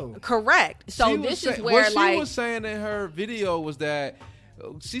that though. Correct. So this is where, what like, she was saying in her video was that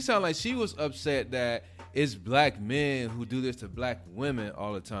she sounded like she was upset that it's black men who do this to black women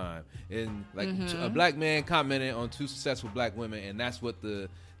all the time, and like a black man commented on two successful black women, and that's what the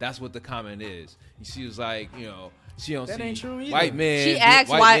comment is. And she was like, you know, she don't That see ain't true either. white men. She asked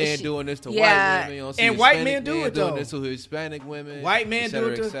white why men she- doing this to yeah. white women. You don't see And white Hispanic men do it, doing though. this to Hispanic women. White men et cetera,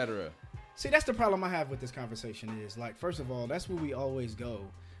 do it to- et cetera. See, that's the problem I have with this conversation is, like, first of all, that's where we always go.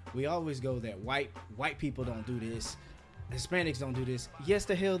 We always go that white people don't do this. Hispanics don't do this. Yes,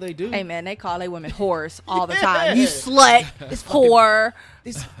 the hell they do. hey man, they call they women whores all the time. You slut, whore,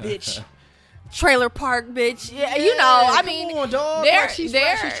 This bitch. trailer park bitch. Yeah, you know. I come mean, on, dog. they're- Like, she's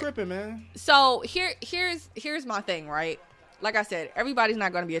tripping, man. So here's my thing, right? Like I said, everybody's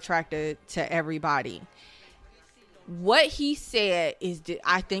not going to be attracted to everybody. What he said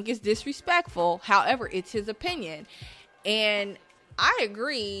I think is disrespectful. However, it's his opinion, and I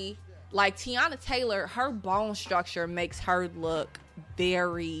agree. Like, Tiana Taylor, her bone structure makes her look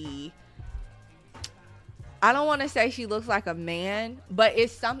very, I don't want to say she looks like a man, but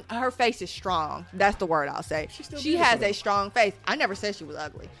her face is strong. That's the word I'll say. She has beautiful. a strong face. I never said she was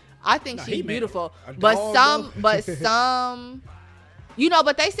ugly. I think Nah, she's he meant beautiful. a But dog, some, you know,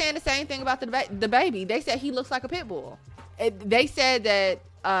 but they saying the same thing about the baby. They said he looks like a pit bull. They said that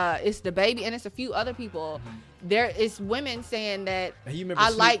it's the baby, and it's a few other people. There is women saying that And you remember I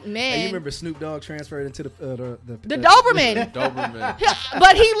Snoop- like men. And you remember Snoop Dogg transferred into the Doberman. Doberman.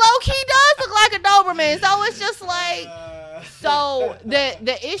 But he low key does look like a Doberman. So it's just like, so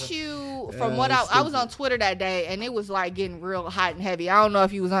the issue from what I was on Twitter that day, and it was like getting real hot and heavy. I don't know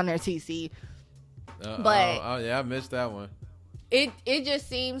if you was on there, TC, but yeah, I missed that one. it just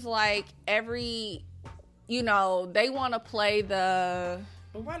seems like every, you know, they want to play the.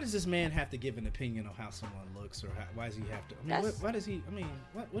 But why does this man have to give an opinion on how someone looks, or why does he have to? I mean, why does he? I mean,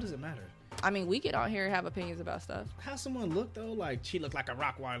 what does it matter? I mean, we get on here and have opinions about stuff. How someone look though? Like, she looked like a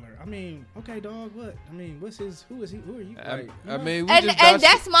Rottweiler. I mean, okay, dog. What? I mean, what's his? Who is he? Who are you? Like, I mean, we And just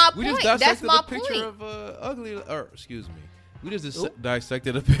that's my we just point. dissected That's my a picture point. of ugly. Or excuse me, we just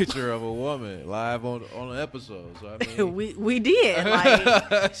dissected a picture of a woman live on an episode. So I mean, we did.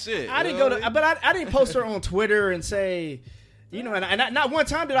 Like, shit. I didn't go to, but I didn't post her on Twitter and say, you know, and not one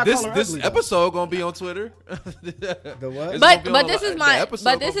time did I call her this ugly. episode gonna be on Twitter. The what?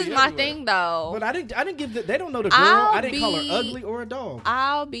 but this is my thing though. But I didn't give. They don't know the girl. I didn't call her ugly or a dog.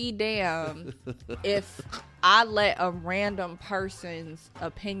 I'll be damned if I let a random person's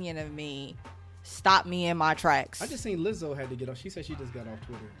opinion of me stop me in my tracks. I just seen Lizzo had to get off. She said she just got off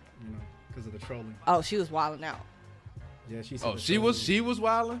Twitter, you know, because of the trolling. Oh, she was wilding out. Yeah, she said. Oh, the she trolling. was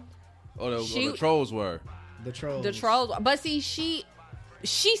wilding. Or the trolls were. The trolls. The trolls, but see, she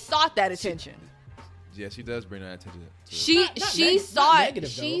sought that attention. Yeah, she does bring that attention. To She Not sought negative,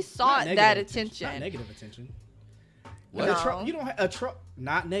 she though. sought Not negative that Not attention. negative attention. What? No. You don't have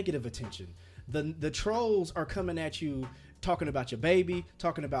not negative attention. The trolls are coming at you, talking about your baby,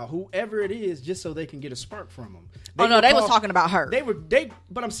 talking about whoever it is, just so they can get a spark from them. They was talking about her.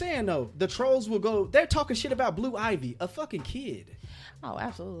 But I'm saying though, the trolls will go. They're talking shit about Blue Ivy, a fucking kid. Oh,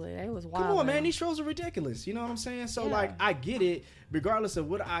 absolutely. They was wild. Come on, man. These trolls are ridiculous. You know what I'm saying? So, Yeah. like, I get it. Regardless of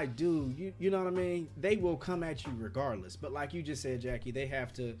what I do, you know what I mean? They will come at you regardless. But like you just said, Jackie, they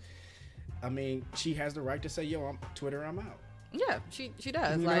have to. I mean, she has the right to say, "Yo, I'm Twitter. I'm out." Yeah, she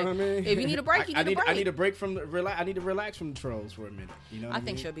does. You like, know what I mean? if you need a break, you need a break. I need a break from I need to relax from the trolls for a minute. You know what I I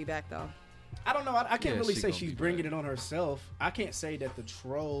think mean? she'll be back though. I don't know. I can't Yeah, really she say gonna she's be bringing back. it on herself. I can't say that the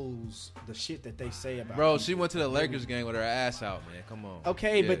trolls, the shit that they say about. Bro, people- she went to the Lakers game with her ass out, man. Come on.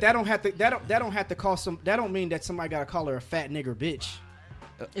 Okay, Yeah. but that don't have to call some. That don't mean that somebody got to call her a fat nigger bitch.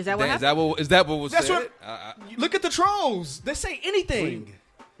 Is that what Damn, happened? is that what was That's said? what. Look at the trolls. They say anything.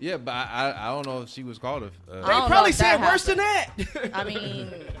 Yeah, but I don't know if she was called a. They don't know probably if that said worse than that. I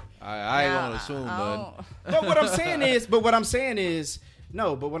mean, I ain't yeah, gonna assume, I bud. don't- But what I'm saying is, what I'm saying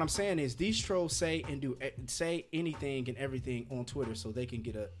is, these trolls say and do say anything and everything on Twitter so they can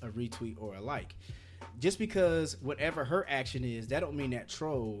get a retweet or a like. Just because whatever her action is, that don't mean that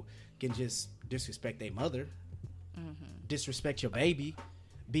troll can just disrespect their mother, disrespect your baby.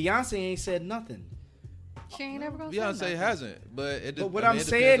 Beyonce ain't said nothing. She ain't never gonna say Beyonce nothing. hasn't, but it. But what I I'm mean, it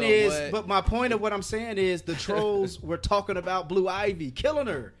saying depends on is, what- but my point of what I'm saying is, the trolls were talking about Blue Ivy killing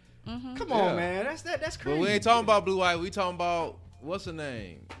her. Come on, Yeah. man, that's crazy. But we ain't talking about Blue Eye. We talking about what's her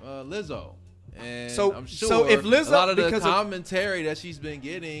name, Lizzo. And So- I'm sure so if Lizzo- a lot of the because of- commentary that she's been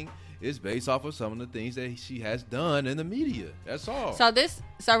getting is based off of some of the things that she has done in the media. That's all.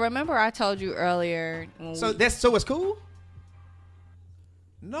 So remember I told you earlier. When So we, it's cool.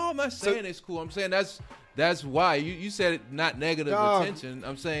 No, I'm not saying it's cool. I'm saying that's why you said it, not negative Dog. attention.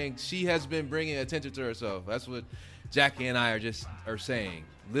 I'm saying she has been bringing attention to herself. That's what Jackie and I are saying.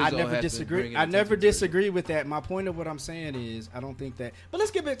 Lizzo I never has been disagree. bringing I never attention to disagree with that. My point of what I'm saying is, I don't think that. But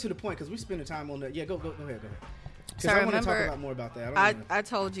let's get back to the point because we spending time on that. Yeah, go ahead. Because So I want to talk remember, about more about that. I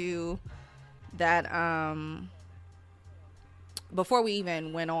told you that before we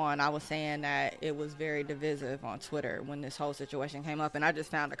even went on, I was saying that it was very divisive on Twitter when this whole situation came up, and I just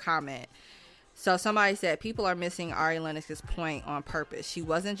found a comment. So somebody said, people are missing Ari Lennox's point on purpose. She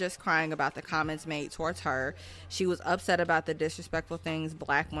wasn't just crying about the comments made towards her. She was upset about the disrespectful things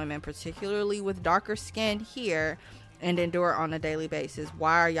black women, particularly with darker skin, hear and endure on a daily basis.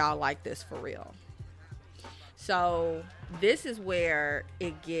 Why are y'all like this for real? So this is where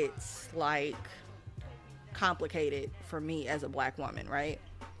it gets like complicated for me as a black woman, right?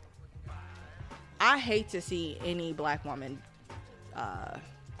 I hate to see any black woman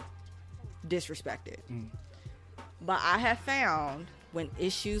disrespected. But I have found when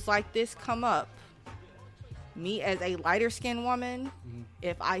issues like this come up, me as a lighter skinned woman,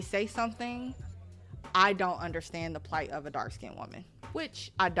 if I say something, I don't understand the plight of a dark skinned woman,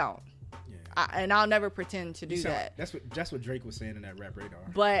 which I don't. Yeah. And I'll never pretend to do that. That's what Drake was saying in that Rap Radar.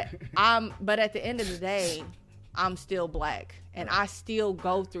 But at the end of the day, I'm still black, and I still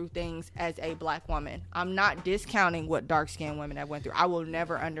go through things as a black woman. I'm not discounting what dark-skinned women have went through. I will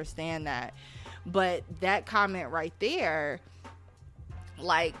never understand that. But that comment right there,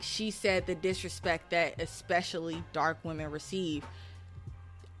 like she said, the disrespect that especially dark women receive,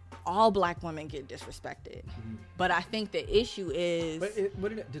 all black women get disrespected. But I think the issue is But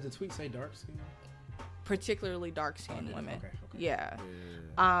did the tweet say dark skin? particularly dark-skinned women. Okay. Yeah.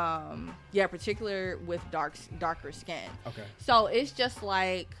 Particular with darker skin. Okay. So it's just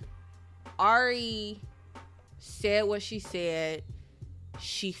like Ari said what she said.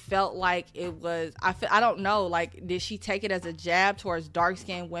 She felt like it was. I don't know. Like, did she take it as a jab towards dark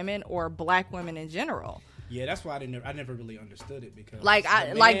skinned women or black women in general? Yeah, that's why I never really understood it because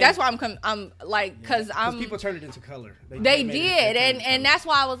That's why I'm like because people turned it into color. They made did, it into and color. that's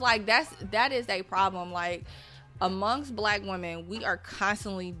why I was like, that is a problem. Like amongst black women, we are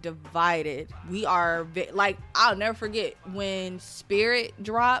constantly divided. We are like, I'll never forget when Spirit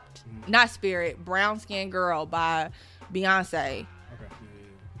dropped, not Spirit, Brown Skin Girl by Beyonce. Okay.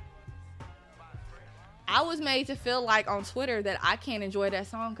 I was made to feel like on Twitter that I can't enjoy that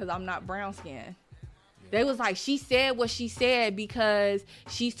song because I'm not brown skin. They was like, she said what she said because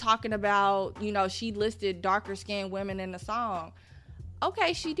she's talking about, she listed darker skinned women in the song.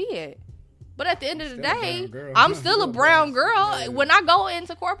 Okay, she did. But at the end of the Still a day, brown girl. I'm still a brown girl. Yeah. When I go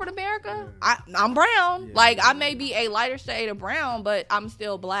into corporate America, I'm brown. Yeah. Like, I may be a lighter shade of brown, but I'm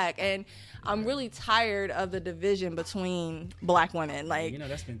still black. And I'm really tired of the division between black women. Like,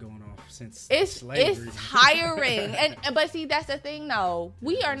 that's been going on since it's slavery. tiring. But see, that's the thing though.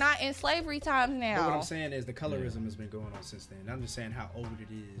 We are not in slavery times now. But what I'm saying is the colorism has been going on since then. I'm just saying how old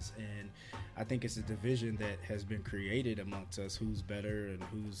it is, and I think it's a division that has been created amongst us. Who's better and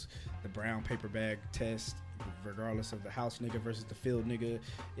who's the brown paper bag test, regardless of the house nigga versus the field nigga.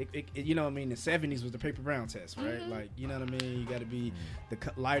 You know what I mean? The 70s was the paper brown test, right? Like, you know what I mean? You got to be the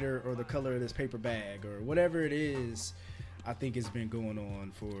lighter or the color of this paper bag or whatever it is. I think it's been going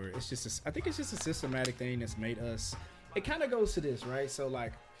on for. I think it's just a systematic thing that's made us. It kind of goes to this, right? So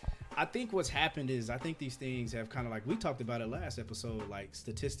like, I think what's happened is I think these things have kind of like we talked about it last episode, like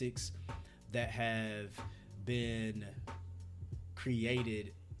statistics that have been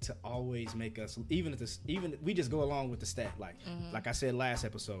created to always make us, even we just go along with the stat. Like I said last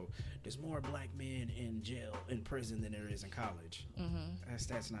episode, there's more black men in jail, in prison than there is in college.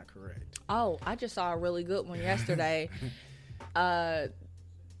 That's not correct. Oh, I just saw a really good one yesterday.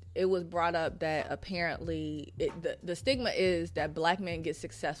 It was brought up that apparently the stigma is that black men get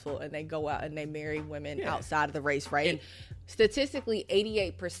successful and they go out and they marry women outside of the race, right? And statistically,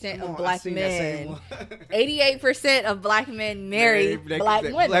 88% of black men, 88% of black men marry black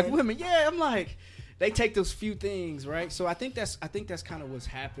women. Black women, yeah. I'm like, they take those few things, right? So I think that's kind of what's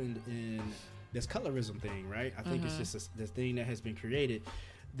happened in this colorism thing, right? I think it's just this thing that has been created.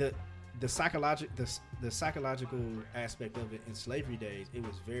 The psychological aspect of it in slavery days, it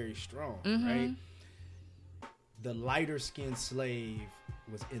was very strong, right? The lighter skinned slave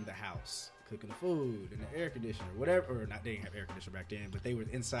was in the house cooking the food and the air conditioner, whatever. Or not, they didn't have air conditioner back then, but they were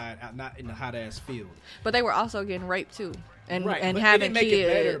inside, out, not in the hot ass field. But they were also getting raped too, and but having it didn't make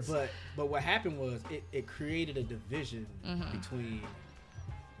kids. it better. But what happened was it created a division between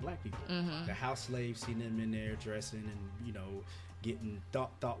black people. The house slaves, seen them in there dressing and getting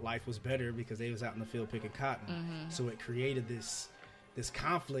thought life was better because they was out in the field picking cotton. So it created this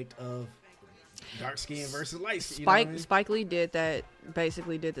conflict of dark skin versus light skin. Spike Lee did that.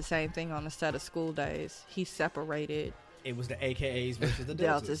 Basically, did the same thing on the set of School Days. He separated. It was the AKAs versus the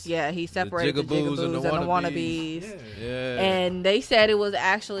Deltas. Yeah, he separated the Jigaboos and the wannabes. Yeah. And they said it was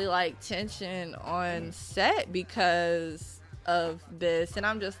actually like tension on set because of this. And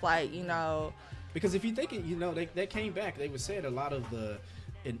I'm just like, because if you think it, they came back. They would said a lot of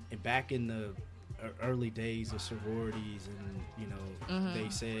back in the early days of sororities, and they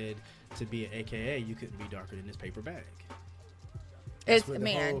said to be an AKA, you couldn't be darker than this paper bag. It's like,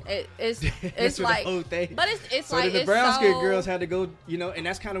 the whole thing. But it's so like the brown skinned girls had to go, and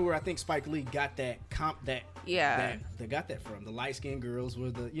that's kind of where I think Spike Lee got that they got that from. The light skinned girls were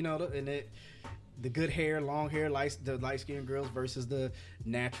the good hair, long hair, the light skinned girls versus the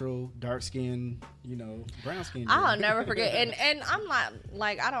natural dark skin, brown skin. I'll never forget. And I'm not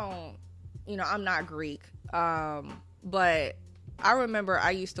like, I don't, I'm not Greek. But I remember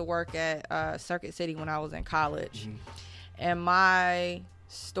I used to work at Circuit City when I was in college, and my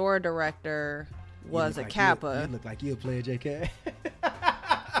store director was a Kappa. You look like you a player, JK.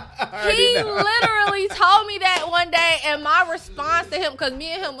 He literally told me that one day, and my response to him, because me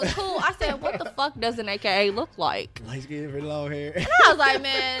and him was cool, I said, "What the fuck does an AKA look like?" Light skin with long hair. And I was like,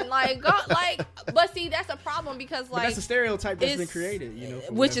 "Man, but see, that's a problem because but that's a stereotype that's been created,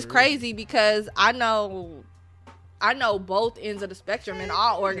 which is crazy because I know both ends of the spectrum in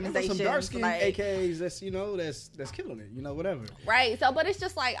all organizations. Some dark skin AKAs that's killing it, whatever. Right. So, but it's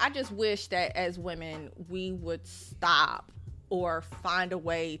just like, I just wish that as women we would stop or find a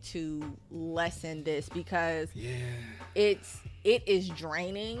way to lessen this because it is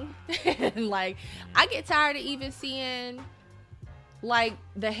draining. And like, I get tired of even seeing like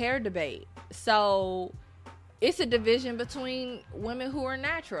the hair debate. So it's a division between women who are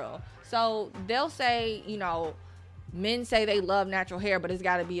natural. So they'll say, men say they love natural hair, but it's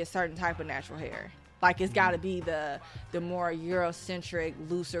got to be a certain type of natural hair. Like, it's got to be the more Eurocentric,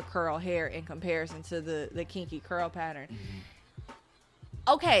 looser curl hair in comparison to the kinky curl pattern.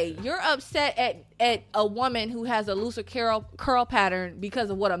 Okay, you're upset at a woman who has a looser curl pattern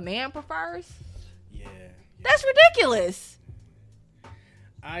because of what a man prefers? Yeah. That's ridiculous.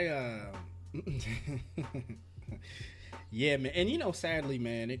 Yeah, man. And, sadly,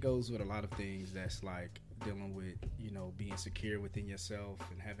 man, it goes with a lot of things that's like dealing with, being secure within yourself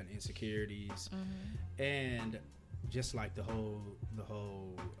and having insecurities. And just like the whole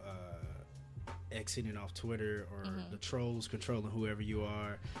exiting off Twitter or the trolls controlling whoever you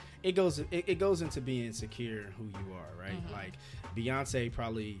are. It goes into being secure in who you are, right? Like, Beyonce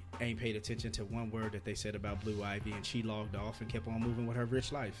probably ain't paid attention to one word that they said about Blue Ivy, and she logged off and kept on moving with her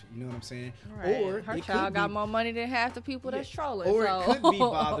rich life. You know what I'm saying? Right. Or her child got more money than half the people that's trolling. Or it could be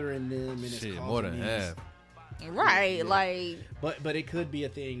bothering them, and it's more than half. Right, yeah. Like, but it could be a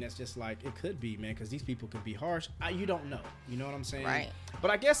thing that's just like, it could be, man, because these people could be harsh. You don't know, you know what I'm saying? Right. But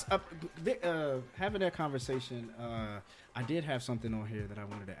I guess having that conversation, I did have something on here that I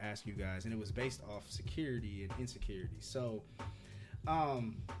wanted to ask you guys, and it was based off security and insecurity. So,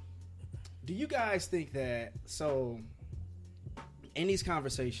 do you guys think that, so in these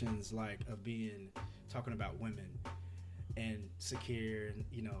conversations, like, of talking about women and secure, and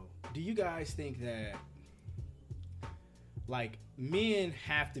do you guys think that, like, men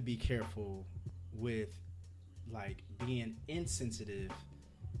have to be careful with, like, being insensitive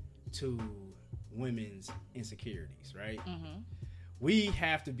to women's insecurities, right? we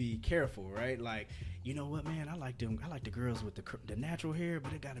have to be careful, right? Like, you know what, man? I like the girls with the natural hair,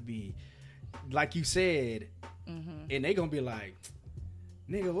 but it got to be like you said, and they gonna be like,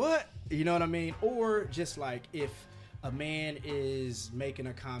 nigga, what? You know what I mean? Or just like if a man is making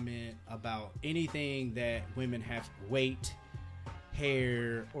a comment about anything that women have, weight,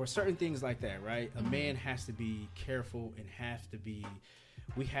 hair, or certain things like that, right? A man has to be careful and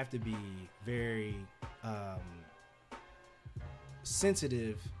we have to be very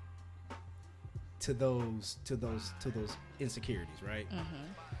sensitive to those insecurities, right?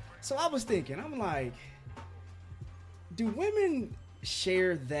 So I was thinking, I'm like, do women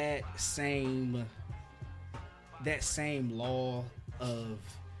share that same law of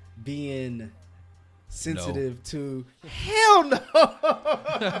being sensitive to? Hell no. You ain't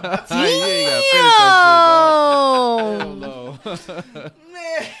gotta finish that shit, dog. Hell no.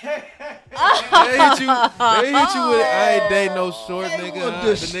 Man. They hit you with it. I ain't dating no short nigga.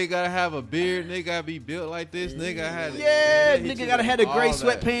 The nigga gotta have a beard. Nigga gotta be built like this. Nigga had nigga gotta have the gray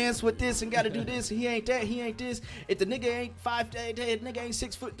sweatpants with this and gotta do this. He ain't that. He ain't this. If the nigga ain't 5'8", nigga ain't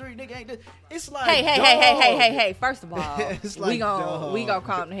 6'3", nigga ain't this. It's like hey. First of all, It's like, we gonna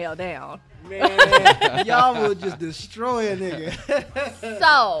calm the hell down. Man, y'all will just destroy a nigga.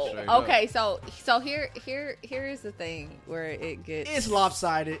 So here's the thing where it gets. It's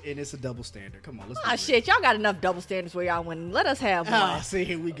lopsided and it's a double standard. Come on, let's. Shit, y'all got enough double standards where y'all win. Let us have one. See,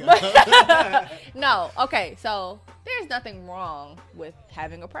 here we go. No, okay, so there's nothing wrong with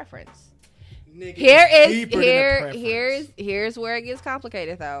having a preference. Nigga, Here's where it gets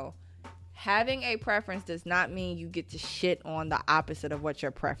complicated though. Having a preference does not mean you get to shit on the opposite of what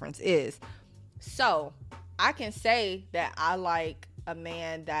your preference is. So, I can say that I like a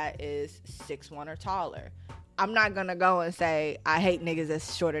man that is 6'1" or taller. I'm not going to go and say I hate niggas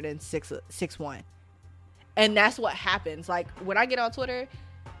that's shorter than 6'1". And that's what happens. Like, when I get on Twitter,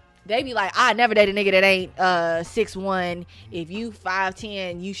 they be like, I never date a nigga that ain't 6'1". If you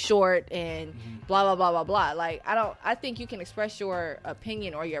 5'10", you short and blah blah blah blah blah. Like I think you can express your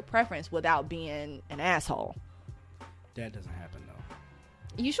opinion or your preference without being an asshole. That doesn't happen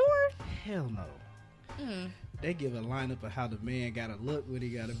though. You sure? Hell no. They give a lineup of how the man gotta look, what he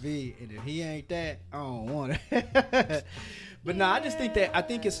gotta be, and if he ain't that, I don't want it. But no, I just think that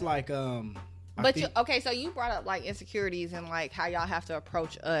it's like okay, so you brought up like insecurities and like how y'all have to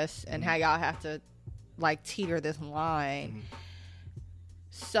approach us and how y'all have to like teeter this line.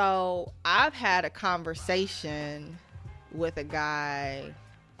 So I've had a conversation with a guy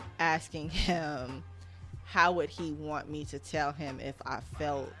asking him how would he want me to tell him if I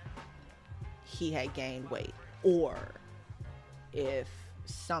felt he had gained weight or if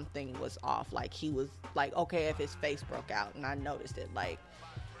something was off. Like he was like, okay, if his face broke out and I noticed it, like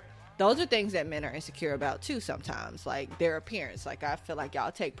those are things that men are insecure about too sometimes, like their appearance. Like I feel like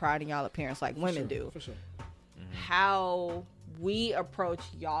y'all take pride in y'all appearance like women do. For sure. How we approach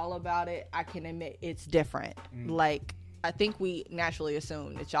y'all about it, I can admit it's different. Like I think we naturally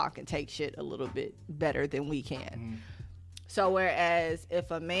assume that y'all can take shit a little bit better than we can. So whereas if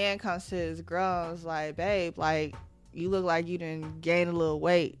a man comes to his girl and is like, babe, like you look like you done gained a little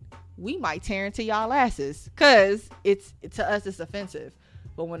weight, we might tear into y'all asses because to us it's offensive.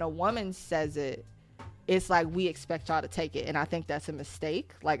 But when a woman says it, it's like we expect y'all to take it. And I think that's a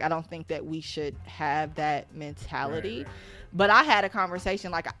mistake. Like, I don't think that we should have that mentality. Right. But I had a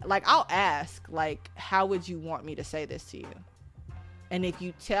conversation, like I'll ask, like, how would you want me to say this to you? And if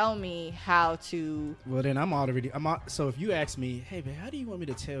you tell me how to... Well, then so if you ask me, hey, man, how do you want me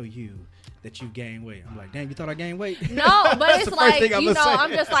to tell you that you gained weight? I'm like, damn, you thought I gained weight? No, but it's like, you know,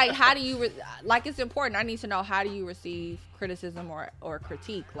 I'm just like, how do you... like, it's important. I need to know, how do you receive criticism or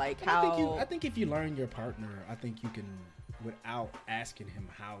critique? Like, how... I think if you learn your partner, I think you can... without asking him,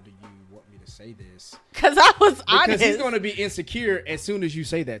 how do you want me to say this? Because I was honest. Because he's going to be insecure as soon as you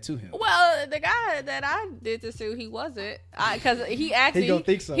say that to him. Well, the guy that I did this to, he wasn't. Because he asked me. He don't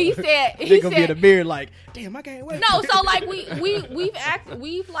think so. He said... They're going to be in the mirror like, damn, I gained weight. No, so like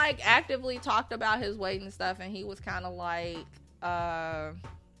we've like actively talked about his weight and stuff, and he was kind of like,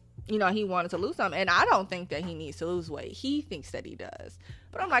 you know, he wanted to lose something. And I don't think that he needs to lose weight. He thinks that he does.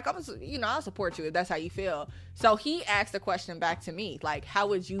 But I'm like, I'll support you if that's how you feel. So he asked a question back to me, like, how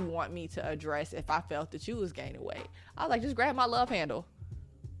would you want me to address if I felt that you was gaining weight? I was like, just grab my love handle.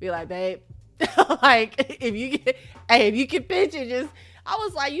 Be like, babe, like, if you can pitch it, just, I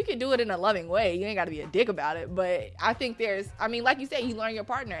was like, you can do it in a loving way. You ain't got to be a dick about it. But I think like you said, you learn your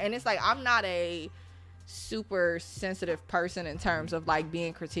partner. And it's like, I'm not a super sensitive person in terms of, like,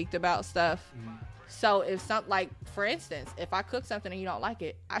 being critiqued about stuff. Mm-hmm. So if something, like, for instance, if I cook something and you don't like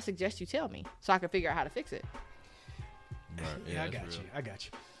it, I suggest you tell me so I can figure out how to fix it. Right. Yeah, I that's got real. you. I got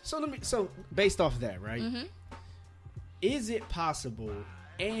you. So based off of that, right? Mm-hmm. Is it possible,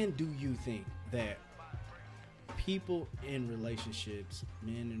 and do you think that people in relationships,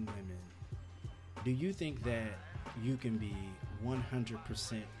 men and women, do you think that you can be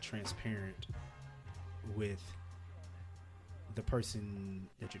 100% transparent with the person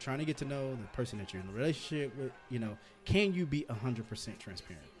that you're trying to get to know, the person that you're in a relationship with? You know, can you be 100%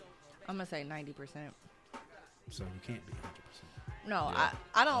 transparent? I'm gonna say 90%. So you can't be 100%. No, Yeah.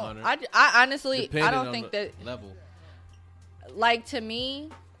 I don't. 100. I honestly, Depending I don't on think the that. level. Like, to me,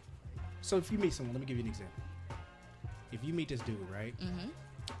 So if you meet someone, let me give you an example. If you meet this dude, right? mm-hmm,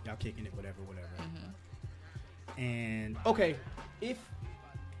 Y'all kicking it, whatever. mm-hmm. And okay, if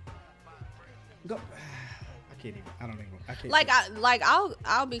go, I can't even. I don't even. I can't. Like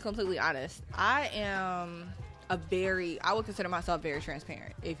I'll be completely honest. I would consider myself very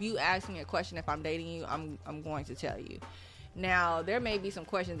transparent. If you ask me a question, if I'm dating you, I'm going to tell you. Now, there may be some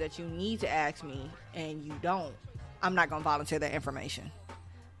questions that you need to ask me and you don't. I'm not going to volunteer that information.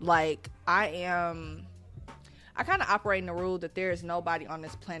 Like, I kind of operate in the rule that there is nobody on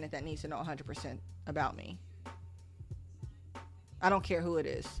this planet that needs to know 100% about me. I don't care who it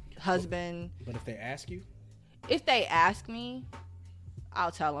is. Husband. But if they ask you, If they ask me,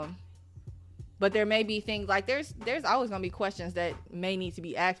 I'll tell them. But there may be things like there's always going to be questions that may need to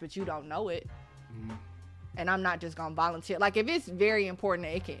be asked, but you don't know it. mm, And I'm not just going to volunteer. Like, if it's very important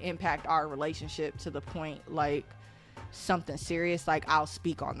that it can impact our relationship to the point, like, something serious, like, I'll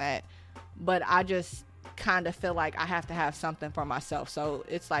speak on that. But I just kind of feel like I have to have something for myself. So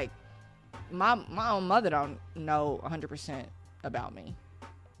it's like my own mother don't know 100% about me.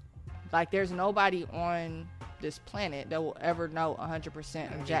 Like, there's nobody on this planet that will ever know 100% I of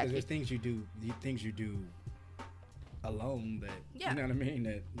mean, 'cause Jackie. there's things you do alone that Yeah. you know what I mean.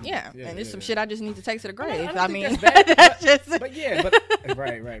 That Yeah, and there's some shit I just need to take to the I grave. don't I think mean, that's bad, that's just But yeah, but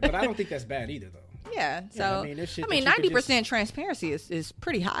right. But I don't think that's bad either, though. yeah. So Yeah, I mean, there's shit I mean, that you could 90% transparency is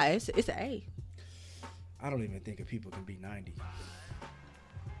pretty high. It's an A. I don't even think if people can be 90.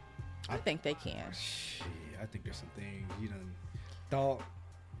 I think they can. Shit, I think there's some things you done thought,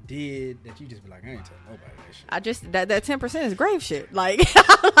 did that you just be like, I ain't telling nobody that shit. I just that 10% is grave shit. Like,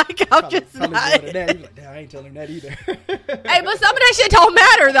 I'm Probably just more not. than that. You like, damn, I ain't telling him that either. Hey, but some of that shit don't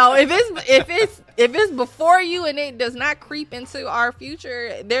matter though. If it's before you and it does not creep into our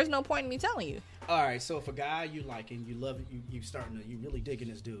future, there's no point in me telling you. All right, so if a guy you like and you love, you really digging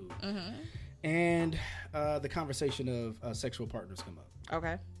this dude, Mm-hmm. and the conversation of sexual partners come up,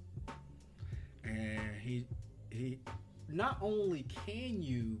 Okay. and he not only can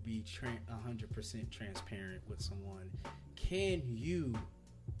you be 100% transparent with someone, can you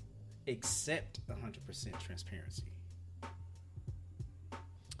accept 100% transparency?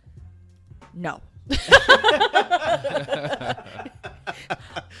 No.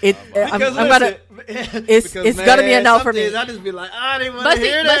 It's gonna be a no for me. I just be like, I didn't want But to see,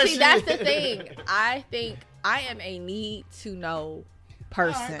 hear that shit. that's the thing. I think I am a need to know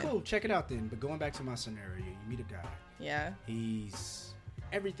person. All right, cool. Check it out then. But going back to my scenario, you meet a guy. Yeah. He's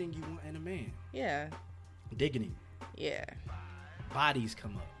everything you want in a man. Yeah. Digging him. Yeah. Bodies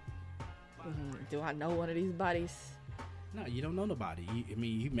come up. Do I know one of these bodies? No, you don't know nobody.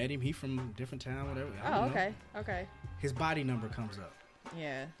 You met him. He from different town, whatever. I Oh, don't know. okay. Okay. His body number comes up.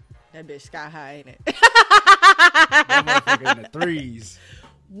 Yeah. That bitch sky high, ain't it? That motherfucker in the threes.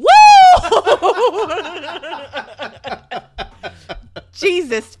 Woo!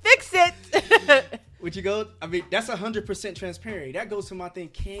 Jesus, fix it. Would you go? I mean, that's 100% transparent. That goes to my thing.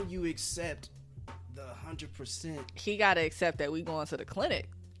 Can you accept the 100%? He gotta accept that we going to the clinic.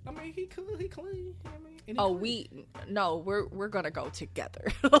 I mean, he could. He clean. I mean, and he Oh, clean. we're gonna go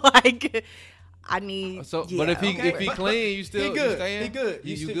together. Like, I need. So, yeah, but if he okay. if he clean, you still He good. You staying? He good.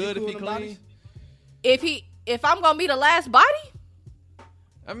 You still- good cool if he with them clean? bodies? if I'm gonna be the last body,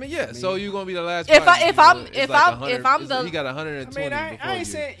 I mean, yeah. So you gonna be the last? If body. if You I'm- know, it's if like I'm- 100 if I'm it's- the- he got I 120 mean, I before ain't you.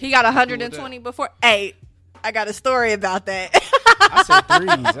 saying. he got with 120 before. Hey, I got a story about that. I said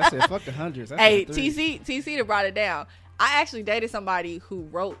threes. I said fuck the hundreds. I said Hey, threes. TC to brought it down. I actually dated somebody who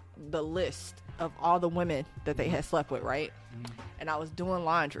wrote the list of all the women that they had slept with, right? And I was doing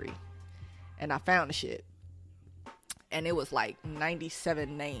laundry, and I found the shit, and it was like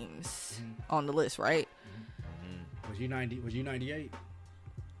 97 names on the list, right? Was you 90? Was you 98?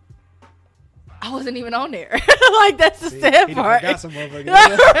 I wasn't even on there. Like, that's the sad He done part. forgot some motherfuckers.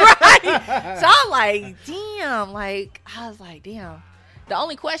 Right. So I'm like, damn. Like, I was like, damn. The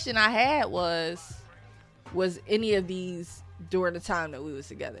only question I had was any of these during the time that we was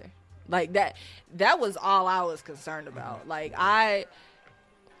together? Like, that was all I was concerned about. Like,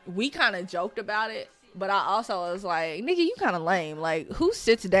 we kind of joked about it, But I also was like, nigga, you kind of lame. Like, who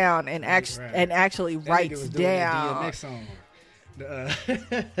sits down and actually That nigga writes was doing that down DMX song.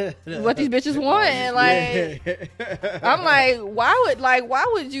 what these bitches want? And like, I'm like, why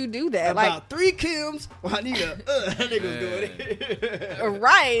would you do that? About 3 Kims, Juanita. That nigga was doing it.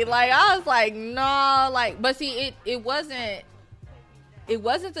 Right? Like, I was like, no, like, but see, it wasn't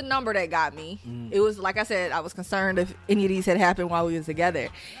the number that got me. It was, like I said, I was concerned if any of these had happened while we was together.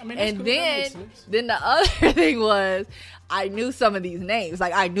 I mean, and cool. then the other thing was, I knew some of these names.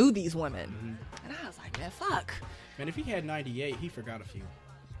 Like, I knew these women. And I was like, man, fuck. Man, if he had 98, he forgot a few.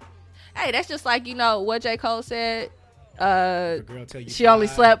 Hey, that's just like, what J. Cole said. The girl tell you She only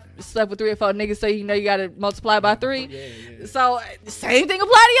 5. slept with 3 or 4 niggas, so you gotta multiply by 3. Yeah. So, same thing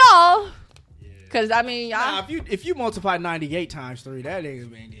apply to y'all. Because, I mean, Nah, if you multiply 98 times 3, that nigga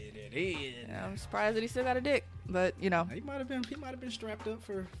man did it. I'm surprised that he still got a dick. But, He might have been strapped up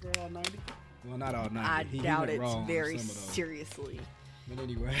for all 90. Well, not all 90. I He doubt went it wrong on very some of those. seriously. But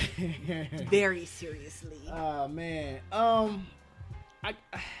anyway. Very seriously. Oh, man. Where we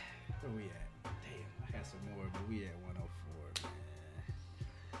at? Damn, I had some more, but we at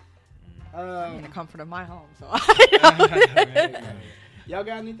 104, man. I'm in the comfort of my home, so Right. Y'all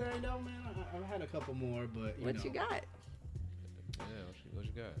got anything though, man? I've had a couple more, but What you got? Yeah, what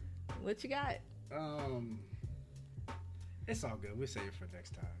you got? What you got? It's all good. We'll save it for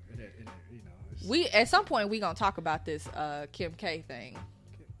next time. We at some point we gonna talk about this Kim K thing.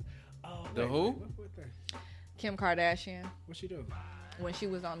 The who? What the? Kim Kardashian, What she do? when she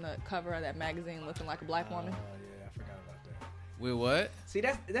was on the cover of that magazine looking like a black woman. Yeah, I forgot about that. With what? See,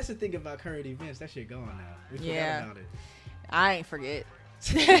 that's the thing about current events. That shit gone now. We Yeah. forgot about it. I ain't forget.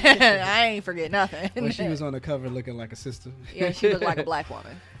 I ain't forget nothing. When she was on the cover looking like a sister. Yeah, she looked like a black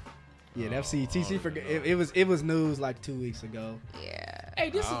woman. Yeah, that TC forgot. It was news like 2 weeks ago. Yeah. Hey,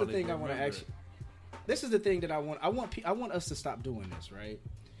 this is I the don't thing even I want to remember ask you. This is the thing that I want us to stop doing this, right?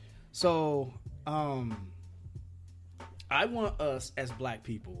 So, I want us as black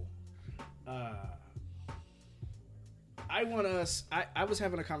people. I was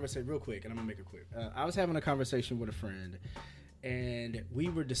having a conversation real quick, and I'm gonna make it quick. I was having a conversation with a friend, and we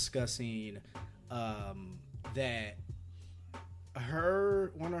were discussing that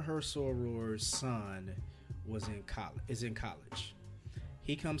one of her soror's son is in college.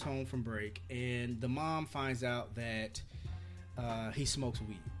 He comes home from break, and the mom finds out that he smokes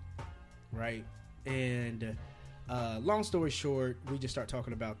weed, right? And long story short, we just start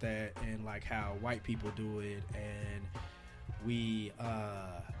talking about that and like how white people do it, and we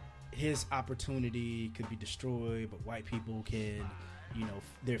his opportunity could be destroyed, but white people can,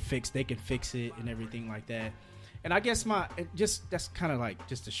 they can fix it and everything like that. And I guess that's kind of like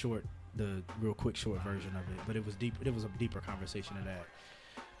just the real quick short version of it, but it was deep. It was a deeper conversation than that.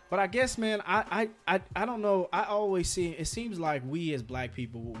 But I guess, man, I don't know. I always see, it seems like we as black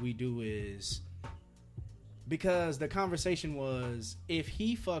people, what we do is, because the conversation was, if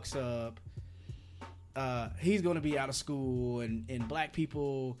he fucks up, he's going to be out of school, and black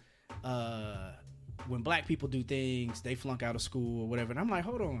people, when black people do things, they flunk out of school or whatever. And I'm like,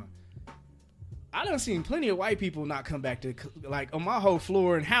 hold on. I done seen plenty of white people not come back to, like, on my whole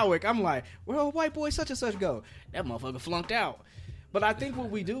floor in Howick. I'm like, well, white boy such and such go. That motherfucker flunked out. But I think what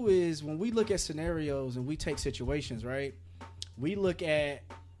we do is, when we look at scenarios and we take situations, right, we look at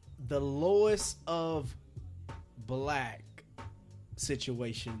the lowest of black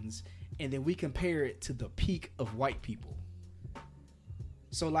situations, and then we compare it to the peak of white people.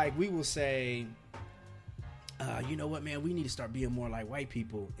 So, like, we will say, you know what, man, we need to start being more like white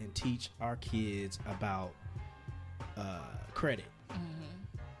people and teach our kids about credit. Mm-hmm.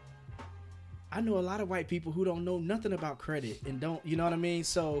 I know a lot of white people who don't know nothing about credit and don't, you know what I mean?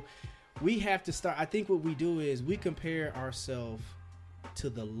 So we have to start, I think what we do is we compare ourselves to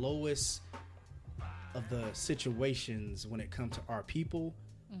the lowest of the situations when it comes to our people,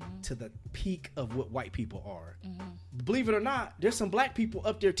 mm-hmm. to the peak of what white people are. Mm-hmm. Believe it or not, there's some black people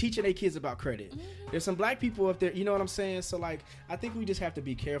up there teaching their kids about credit. Mm-hmm. There's some black people up there, you know what I'm saying? So, like, I think we just have to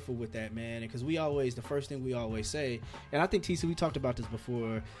be careful with that, man, because the first thing we always say, and I think, TC, we talked about this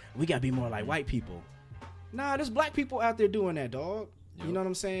before, we got to be more like white people. Nah, there's black people out there doing that, dog. Yep. You know what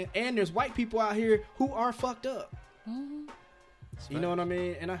I'm saying? And there's white people out here who are fucked up. Mm-hmm. You know what I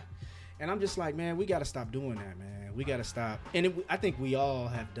mean? And I'm just like, man, we got to stop doing that, man. We got to stop. And I think we all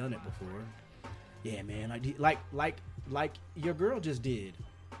have done it before. Yeah, man. Like your girl just did,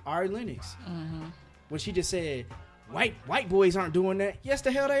 Ari Lennox. Mm-hmm. When she just said, white boys aren't doing that. Yes,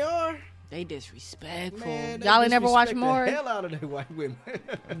 the hell they are. They disrespectful. Man, y'all ain't never watched Maury? The hell out of the white women.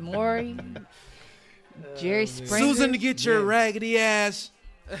 Maury, Jerry Springer. Susan, to get your raggedy ass.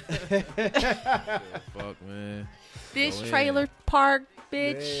 Fuck, man. This Go in. trailer park,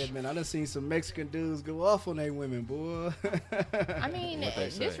 bitch. Yeah, man, I done seen some Mexican dudes go off on their women, boy. I mean, What they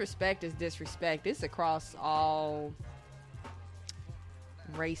say. disrespect is disrespect. It's across all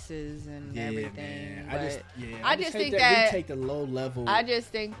races and Yeah, everything. man. But I I just just hate think we that- take the low level. I just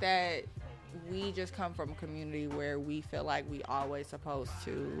think that we just come from a community where we feel like we always supposed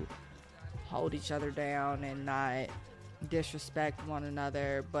to hold each other down and not disrespect one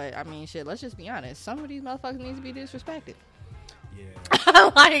another. But I mean, shit, let's just be honest. Some of these motherfuckers need to be disrespected.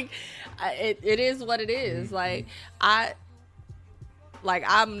 yeah. Like, it is what it is. Like, I'm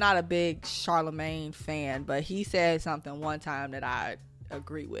not a big Charlemagne fan, but he said something one time that I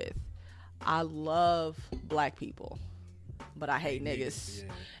agree with. I love black people, but I hate niggas.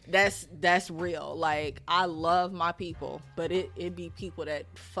 Yeah. That's real. Like, I love my people, but it be people that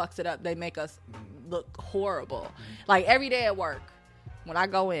fucks it up. They make us look horrible. Like, every day at work, when I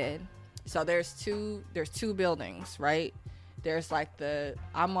go in, so there's two buildings, right? There's like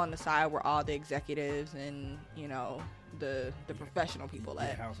I'm on the side where all the executives and, you know, the professional people Yeah,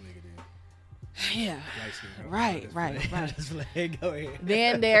 at. house nigga then. Yeah. Light skin house. Right. Just play. Go ahead.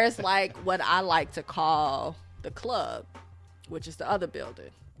 Then there's like what I like to call the club, which is the other building.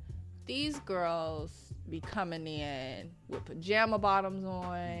 These girls be coming in with pajama bottoms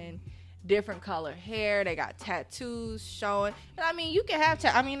on, different color hair. They got tattoos showing. And I mean, you can have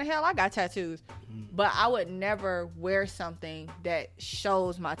hell, I got tattoos. But I would never wear something that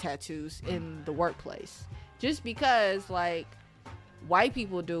shows my tattoos in the workplace. Just because, like, white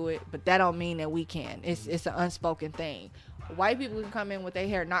people do it, but that don't mean that we can. It's an unspoken thing. White people can come in with their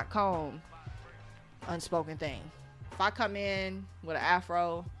hair not combed, unspoken thing. If I come in with an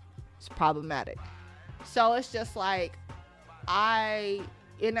afro, it's problematic. So it's just like,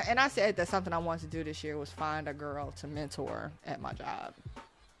 and I said that something I wanted to do this year was find a girl to mentor at my job,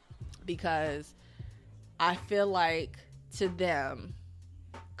 because I feel like to them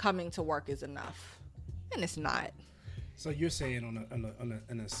coming to work is enough, and it's not. So you're saying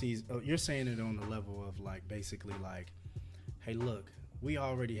on a season, you're saying it on the level of like basically like, hey, look, we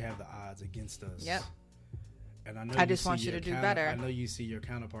already have the odds against us. Yep. And I know I just want you to do better. I know you see your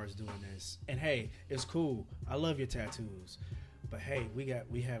counterparts doing this, and hey, it's cool. I love your tattoos, but hey,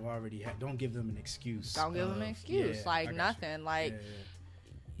 we have already. Don't give them an excuse. Don't give them an excuse. Yeah, like I got nothing. you. Like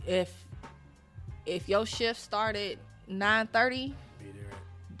Yeah. if your shift started 9:30, Be there.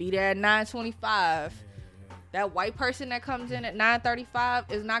 be there at 9:25. That white person that comes in at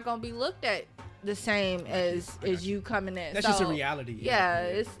 9:35 is not gonna be looked at the same as you coming in. That's So, just a reality. Yeah,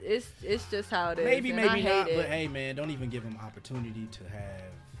 it's just how it is. Maybe and I not. hate it. But hey, man, don't even give them opportunity to have.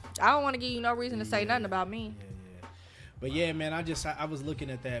 I don't want to give you no reason to say Yeah. nothing about me. Yeah. But yeah, man, I was looking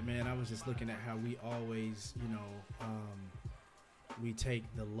at that, man. I was just looking at how we always, we take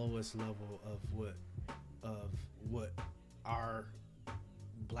the lowest level of what our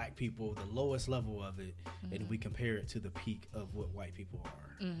black people, the lowest level of it, and we compare it to the peak of what white people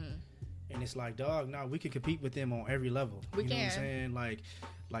are. Mm-hmm. And it's like, dog, no, we can compete with them on every level. We you know can. what I'm saying?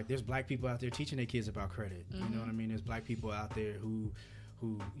 Like there's black people out there teaching their kids about credit. You know what I mean? There's black people out there who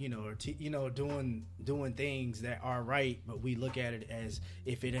are doing things that are right, but we look at it as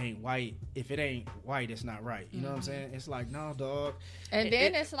if it ain't white, it's not right. You know what I'm saying? It's like, no, dog. And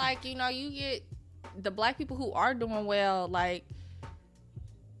then it's like, you get the black people who are doing well, like,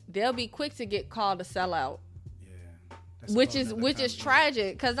 they'll be quick to get called a sellout. That's Which a is whole nother conversation.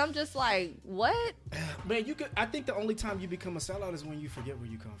 tragic, because I'm just like, what? Man, I think the only time you become a sellout is when you forget where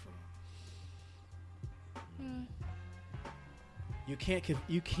you come from.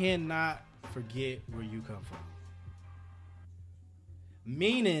 You cannot forget where you come from.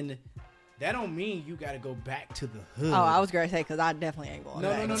 Meaning, that don't mean you got to go back to the hood. Oh, I was going to say, because I definitely ain't going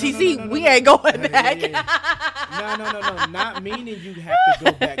back. No, TC, no, we ain't going back. No. Not meaning you have to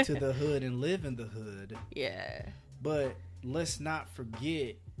go back to the hood and live in the hood. Yeah. But let's not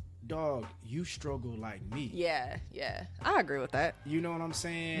forget, dog, you struggle like me. Yeah. I agree with that. You know what I'm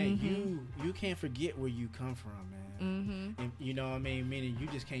saying? You can't forget where you come from, man. And you know what I mean? Meaning you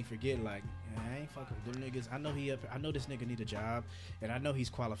just can't forget, like, I ain't fucking with them niggas. I know this nigga need a job, and I know he's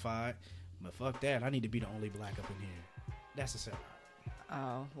qualified, but fuck that. I need to be the only black up in here. That's a sellout.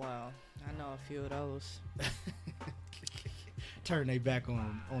 Oh, well, I know a few of those. Turn they back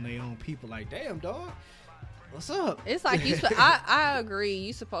on their own people, like, damn, dog. What's up? It's like, I agree,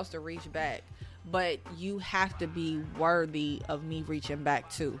 you're supposed to reach back, but you have to be worthy of me reaching back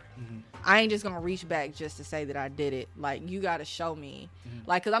too. I ain't just gonna reach back just to say that I did it. Like, you gotta show me.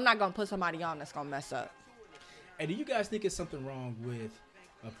 Like, because I'm not gonna put somebody on that's gonna mess up. And do you guys think it's something wrong with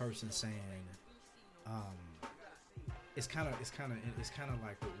a person saying, it's kind of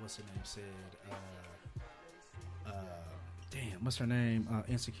like what's her name said. Damn, what's her name?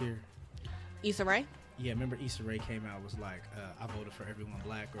 Insecure. Issa Rae. Yeah, remember Issa Rae came out was like, I voted for everyone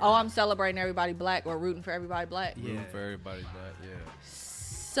black. Or, Oh, I'm celebrating everybody black or rooting for everybody black. Yeah. Rooting for everybody black. Yeah.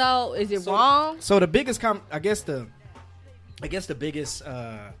 So is it wrong? So the biggest, I guess the biggest,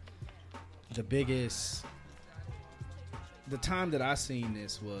 the time that I seen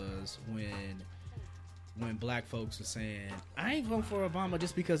this was when black folks were saying, I ain't voting for Obama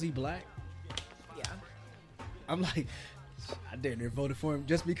just because he black. Yeah. I'm like, I damn near voted for him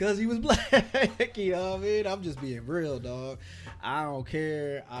just because he was black. You know what I mean? I'm just being real, dog. I don't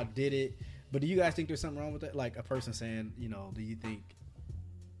care. I did it. But do you guys think there's something wrong with that? Like a person saying, you know, do you think?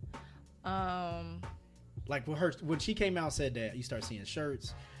 Like when she came out and said that, you start seeing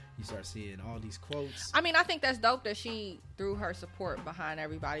shirts, you start seeing all these quotes. I mean, I think that's dope that she threw her support behind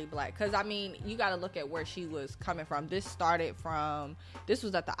everybody black. Because, I mean, you got to look at where she was coming from. This was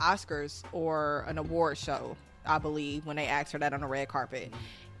at the Oscars or an award show, I believe, when they asked her that on the red carpet. Mm-hmm.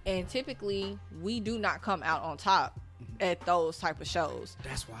 And typically, we do not come out on top at those type of shows.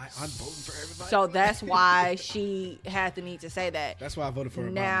 That's why I'm voting for everybody. So that's why she had the need to say that. That's why I voted for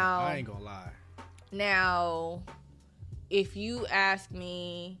Obama. Now, I ain't gonna lie. Now, if you ask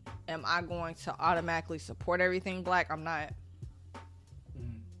me, am I going to automatically support everything black? I'm not.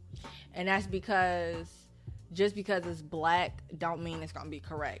 And that's because just because it's black don't mean it's going to be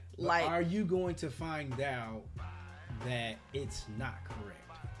correct. But like, are you going to find out that it's not correct?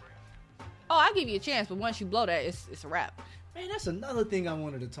 Oh, I'll give you a chance, but once you blow that, it's a wrap. Man, that's another thing I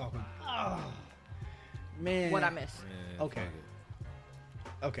wanted to talk about. Oh, man. What I missed. Man, Okay.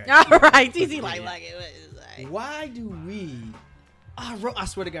 Okay. All right. TC like it. Why do we... I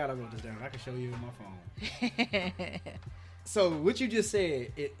swear to God, I wrote this down. I can show you on my phone. So what you just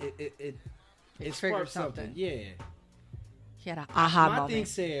said, it triggered sparked something. Yeah. He had an aha My moment. thing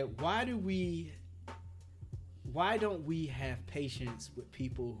said, why don't we have patience with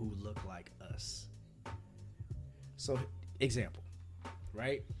people who look like us? So, example,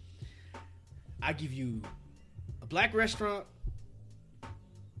 right? I give you a black restaurant,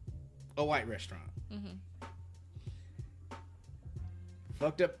 a white restaurant. Mm-hmm.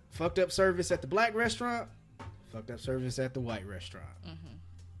 Fucked up service at the black restaurant, fucked up service at the white restaurant.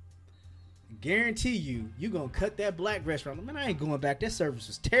 Mm-hmm. Guarantee you gonna cut that black restaurant. Man, I ain't going back. That service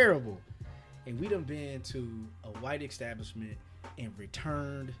was terrible. And we done been to a white establishment and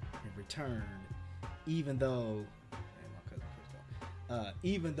returned, even though,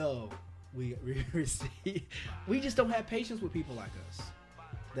 we receive, we just don't have patience with people like us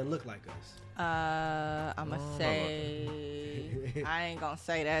that look like us. I'm gonna say I ain't gonna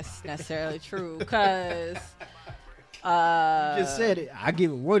say that's necessarily true because You just said it. I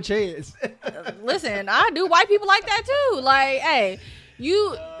give it one chance. listen, I do white people like that too. Like, hey,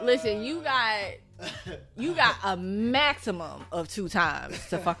 you got a maximum of 2 times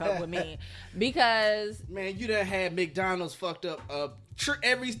to fuck up with me because man, you done had McDonald's fucked up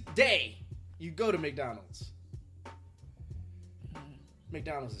every day. You go to McDonald's.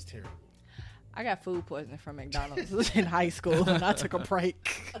 McDonald's is terrible. I got food poisoning from McDonald's in high school and I took a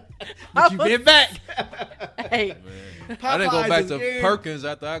break. But you been back. Hey, I didn't go back is to good. Perkins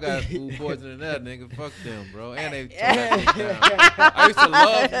after I got food poisoning. That nigga, fuck them, bro. And they I used to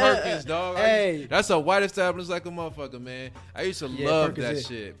love Perkins, dog. Hey. That's a white establishment like a motherfucker, man. I used to love Perkins that is-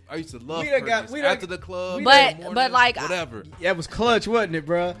 shit. I used to love We done got- Perkins we done- after the club. But- in the morning, but, like, whatever. That was clutch, wasn't it,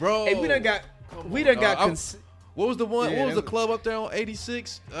 bro? Bro, Hey, we done got. dog. What was the one? Yeah, what was that the club up there on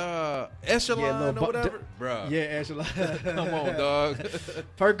 86? Echelon or whatever, bro. Yeah, Angela. Come on, dog.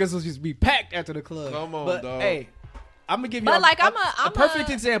 Perkins was just be packed after the club. Come on, but, dog. Hey, I'm gonna give you. But, like, I'm a perfect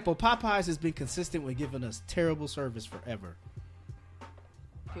example. Popeyes has been consistent with giving us terrible service forever.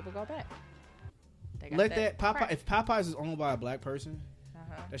 people go back. They got Let that Popeye. crack. If Popeyes is owned by a black person,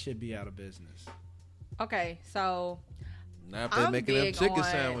 Uh-huh. that should be out of business. Okay, so Now if they I'm making them big chicken on-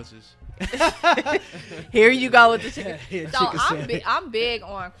 sandwiches. here you go with the chicken. Yeah, So chicken I'm sandwich. I'm big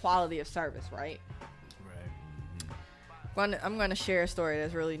on quality of service, right? Right. I'm gonna share a story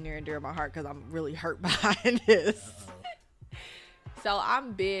that's really near and dear to my heart because I'm really hurt behind this. So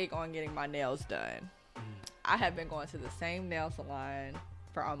I'm big on getting my nails done. I have been going to the same nail salon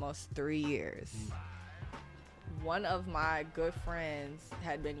for almost 3 years. One of my good friends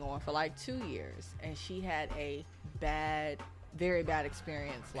had been going for like 2 years, and she had a very bad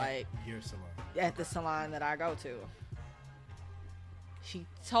experience, like Your salon. at the salon that I go to. She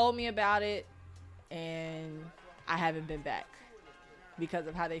told me about it, and I haven't been back because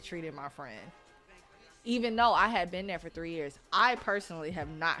of how they treated my friend. Even though I had been there for 3 years, I personally have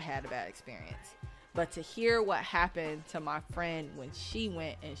not had a bad experience. But to hear what happened to my friend when she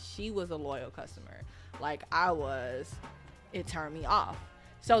went and she was a loyal customer, like I was, it turned me off.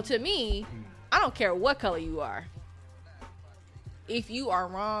 So to me, I don't care what color you are. If you are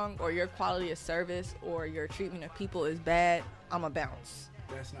wrong or your quality of service or your treatment of people is bad, I'm a bounce.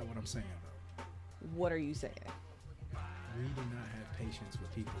 That's not what I'm saying, though. What are you saying? We do not have patience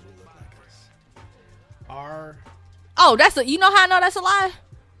with people who look like us. Oh, you know how I know that's a lie?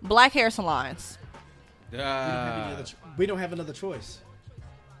 Black hair salons. We don't have another choice.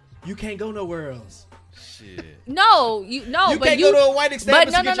 You can't go nowhere else. Shit. No, You but can't go to a white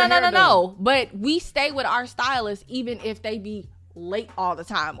establishment. But to get your hair done. no. But we stay with our stylists even if they be late all the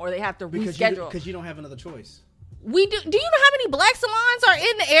time or they have to reschedule. Because you don't have another choice. We do. Do you know how many black salons are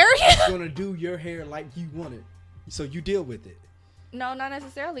in the area? You're gonna do your hair like you want it, so you deal with it. No, not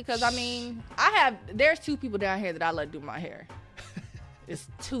necessarily. Because I mean, there's 2 people down here that I let do my hair. It's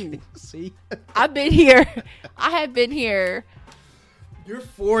 2. See, I've been here. I have been here. You're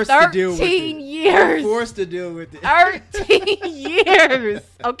forced to deal with it. 13 years. You're forced to deal with it. 13 years.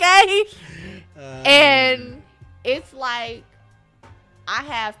 Okay. And it's like I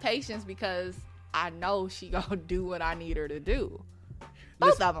have patience because I know she gonna do what I need her to do.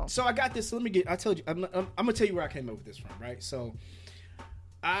 Both of them. So I got this. So I told you. I'm gonna tell you where I came up with this from. Right. So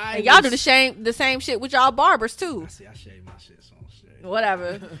y'all do the same shit with y'all barbers too. I shave my shit, so I'm straight.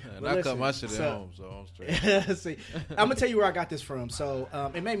 Whatever. And I cut my shit at home, so I'm straight. See, I'm gonna tell you where I got this from. So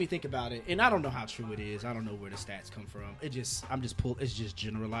it made me think about it, and I don't know how true it is. I don't know where the stats come from. It's just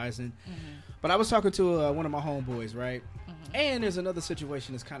generalizing. Mm-hmm. But I was talking to one of my homeboys, right? Mm-hmm. And there's another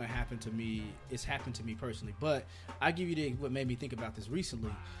situation that's kind of happened to me. It's happened to me personally, but I give you what made me think about this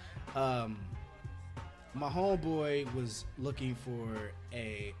recently. My homeboy was looking for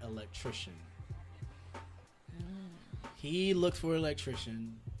a electrician. He looked for an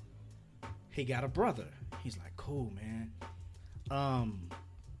electrician. He got a brother. He's like, cool, man.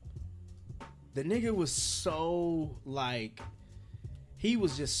 The nigga was so like, he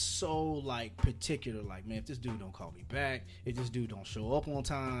was just so like particular. Like, man, if this dude don't call me back, if this dude don't show up on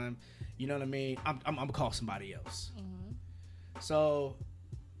time, you know what I mean? I'm gonna call somebody else. Mm-hmm. So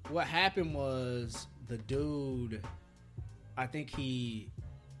what happened was the dude, I think he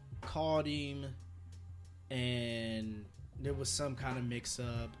called him and there was some kind of mix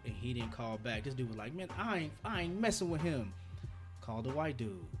up and he didn't call back. This dude was like, man, I ain't messing with him. Called the white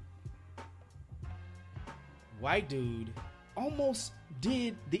dude. White dude almost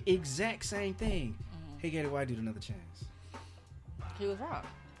did the exact same thing. Mm-hmm. He gave the white dude another chance. He was wrong.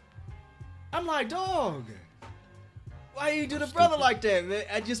 I'm like, dog, why you do the brother like that, man?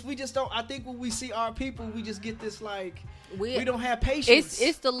 We just don't. I think when we see our people, we just get this like we don't have patience.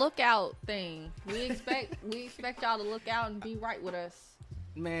 It's the lookout thing. We expect y'all to look out and be right with us.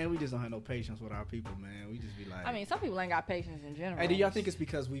 Man, we just don't have no patience with our people, man. We just be like, I mean, some people ain't got patience in general. Hey, do y'all think it's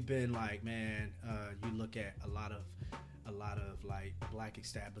because we've been like, man, you look at a lot of like black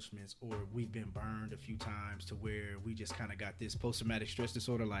establishments, or we've been burned a few times to where we just kind of got this post-traumatic stress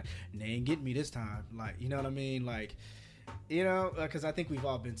disorder, like, they ain't getting me this time, like, you know what I mean, like, you know, because I think we've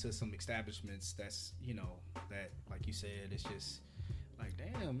all been to some establishments that's, you know, that, like you said, it's just like,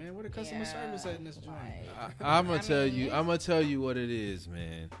 damn, man, where the customer service at in this joint? I'm gonna tell you what it is,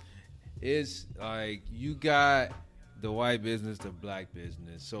 man. It's like you got the white business, the black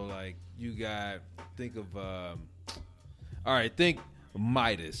business. So like you got think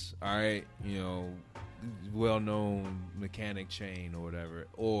Midas, all right, you know, well-known mechanic chain or whatever,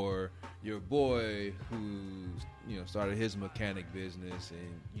 or your boy who, you know, started his mechanic business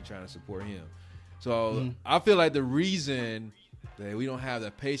and you trying to support him. So I feel like the reason that we don't have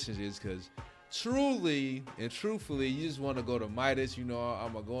that patience is because truly and truthfully, you just want to go to Midas. You know,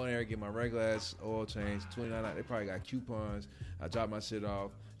 I'm gonna go in there and get my regular ass oil change, $29. They probably got coupons. I drop my shit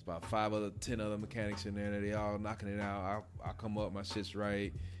off. It's about 10 other mechanics in there. They all knocking it out. I come up, my shit's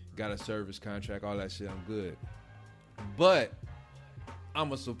right. Got a service contract, all that shit. I'm good. But I'm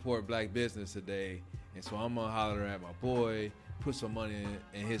gonna support black business today, and so I'm gonna holler at my boy, put some money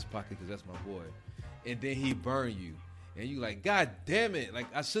in his pocket because that's my boy, and then he burn you. And you like, God damn it. Like,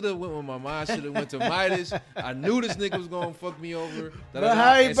 I should have went with my mind. I should have went to Midas. I knew this nigga was going to fuck me over. But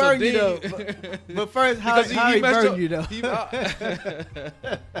how he burned you, though? But first, how he burned you, though?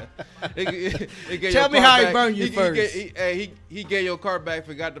 Tell me how he burned you first. He gave your car back,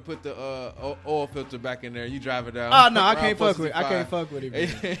 forgot to put the oil filter back in there. You driving down. Oh, no, I can't fuck with it. I can't fuck with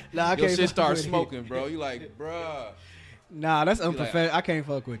it, no, I can't. Your shit start smoking, bro. You like, bruh. Nah, that's unprofessional. Like, I can't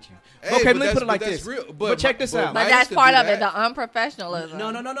fuck with you. Hey, okay, let me put it like this. But check this out. But that's part of it, the unprofessionalism.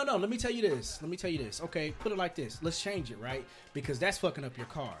 No. Let me tell you this. Okay, put it like this. Let's change it, right? Because that's fucking up your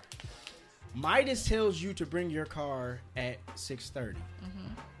car. Midas tells you to bring your car at 6:30.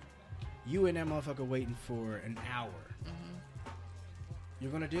 You and that motherfucker waiting for an hour.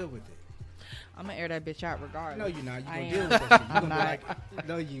 You're gonna deal with it. I'm gonna air that bitch out regardless. No, you're not. You're I gonna am. deal with that shit. You're I'm gonna not. be like,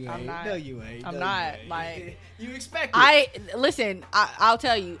 no, you I'm ain't. not. No, you ain't. I'm No, not, you ain't. like- you expect it. Listen. I'll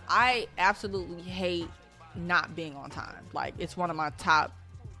tell you. I absolutely hate not being on time. Like, it's one of my top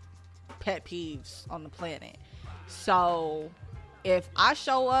pet peeves on the planet. So if I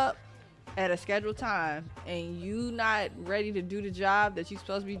show up at a scheduled time and you not ready to do the job that you're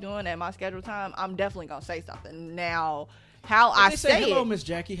supposed to be doing at my scheduled time, I'm definitely gonna say something. Now, how I They say, hello, it, Miss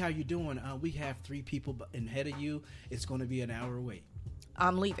Jackie. How you doing? We have 3 people ahead of you. It's going to be an hour wait.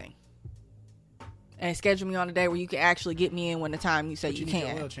 I'm leaving. And schedule me on a day where you can actually get me in when the time you say But you need your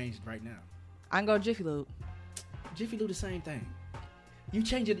can. oil changed right now. I can go to Jiffy Lube. Jiffy Lube the same thing. You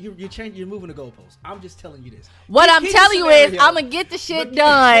change it. You're moving the goalposts. I'm just telling you this. What I'm Keep the telling you is, scenario. I'm gonna get the shit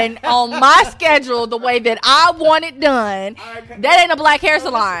done on my schedule the way that I want it done. All right, That ain't a black hair But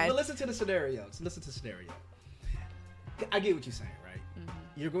salon. listen to the scenarios. Listen to the scenario. I get what you're saying, right?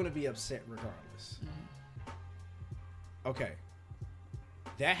 You're going to be upset regardless. Okay.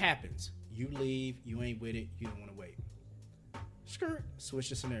 That happens. You leave. You ain't with it. You don't want to wait. Skirt. Switch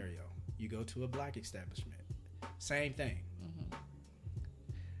the scenario. You go to a black establishment. Same thing.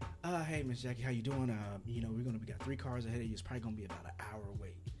 Hey, Miss Jackie, how you doing? We got 3 cars ahead of you. It's probably gonna be about an hour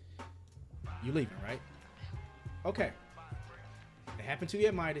wait. You leaving, right? Okay. It happened to you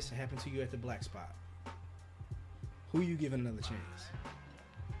at Midas. It happened to you at the black spot. Who you giving another chance?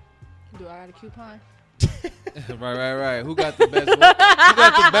 Do I got a coupon? Right. Who got the best? Who got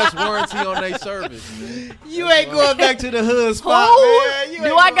the best warranty on their service? Man? You ain't going back to the hood spot, Who man. You do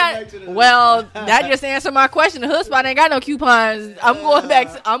ain't I going back got? to the hood Well, spot. that just answered my question. The hood spot ain't got no coupons. I'm going back.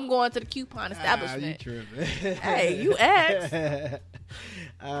 I'm going to the coupon establishment. You tripping. Hey, you asked.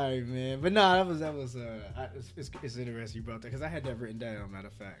 All right, man. But no, that was it's interesting you brought that because I had that written down, matter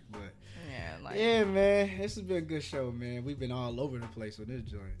of fact. But Yeah, like, yeah, man, this has been a good show, man. We've been all over the place with this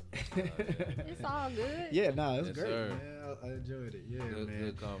joint. it's all good. Yeah, no, it's Yes, great, sir. man. I enjoyed it. Yeah, Good, man.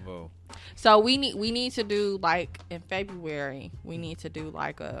 good combo. So we need to do, like, in February, we need to do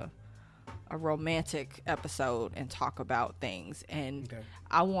like a romantic episode and talk about things. And Okay.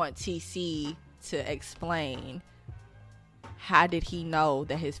 I want TC to explain, how did he know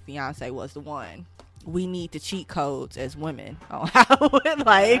that his fiance was the one? We need the cheat codes as women on how,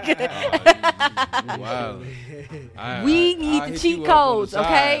 like, Wow. We need the hit cheat you up on the codes, side,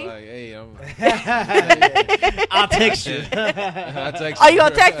 okay? Like, hey, I'll text you. I'll text oh, you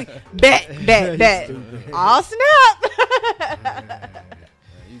gonna text me? Bet. Oh, snap.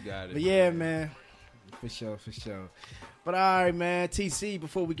 You got it. But yeah, man. For sure. But all right, man. TC,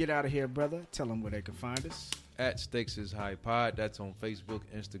 before we get out of here, brother, tell them where they can find us. At Stakes is High Pod. That's on Facebook,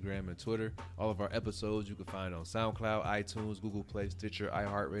 Instagram, and Twitter. All of our episodes you can find on SoundCloud, iTunes, Google Play, Stitcher,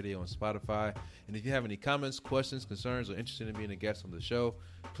 iHeartRadio, and Spotify. And if you have any comments, questions, concerns, or interested in being a guest on the show,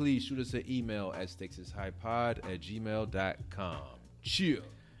 please shoot us an email at stakesishighpod@gmail.com. Chill.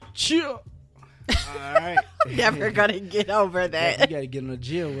 All right. Never gonna get over You that. got to get in the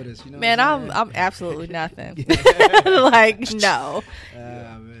jail with us, you know. Man, what I'm I'm absolutely nothing. Like, no.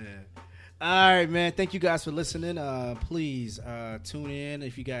 man. All right, man. Thank you guys for listening. Please tune in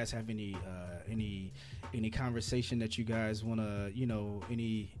if you guys have any conversation that you guys want to,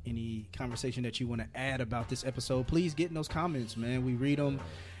 any conversation that you want to add about this episode. Please get in those comments, man. We read them,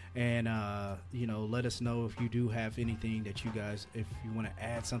 and let us know if you do have anything that you guys, if you want to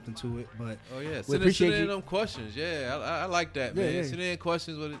add something to it. But Oh, yeah. we Send appreciate in you. them questions. Yeah, I like that, Yeah, man. yeah. Send in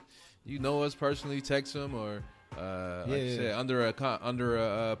questions with it. You know us personally, text them or like you said, under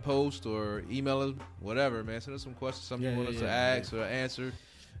a post or email us, whatever, man. Send us some questions, something you want us to ask or answer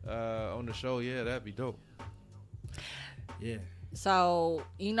on the show. Yeah, that'd be dope. Yeah. So,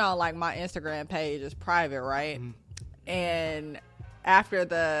 like, my Instagram page is private, right? Mm-hmm. And after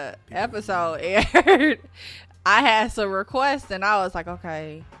the episode aired, I had some requests, and I was like,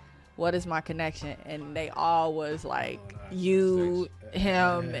 okay, what is my connection? And they all was like, you,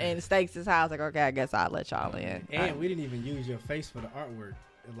 him, and Stakes' house. Like, okay, I guess I'll let y'all in. And we didn't even use your face for the artwork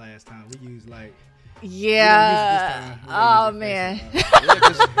the last time. We used like Yeah. Oh, man. Yeah,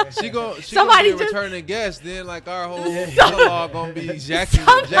 'cause she gonna Somebody be a just- returning guest. Then like our whole catalog gonna be Jackie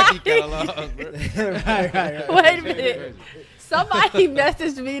catalog. Bro. right. Wait a minute. Somebody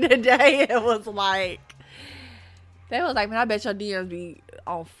messaged me today and was like, man, I bet your DMs be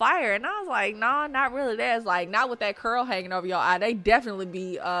on fire. And I was like, no, not really. That's like, not with that curl hanging over your eye. They definitely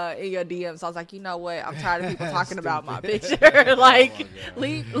be in your DMs. So I was like, you know what? I'm tired of people talking about my picture. Like,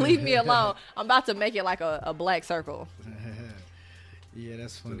 leave me alone. I'm about to make it like a black circle. Yeah,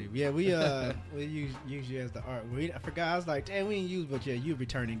 that's funny. Yeah, we use you as the art. I forgot. I was like, damn, we didn't use, but yeah, you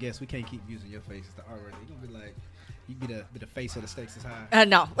returning guest. We can't keep using your face as the art. You gonna be like, you be the face of the Stakes is High.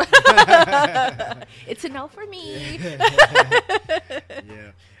 No. It's a no for me.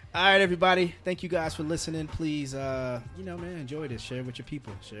 Yeah. All right, everybody. Thank you guys for listening. Please, enjoy this. Share it with your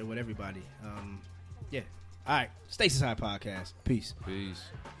people. Share it with everybody. Yeah. All right. Stakes is High podcast. Peace. Peace.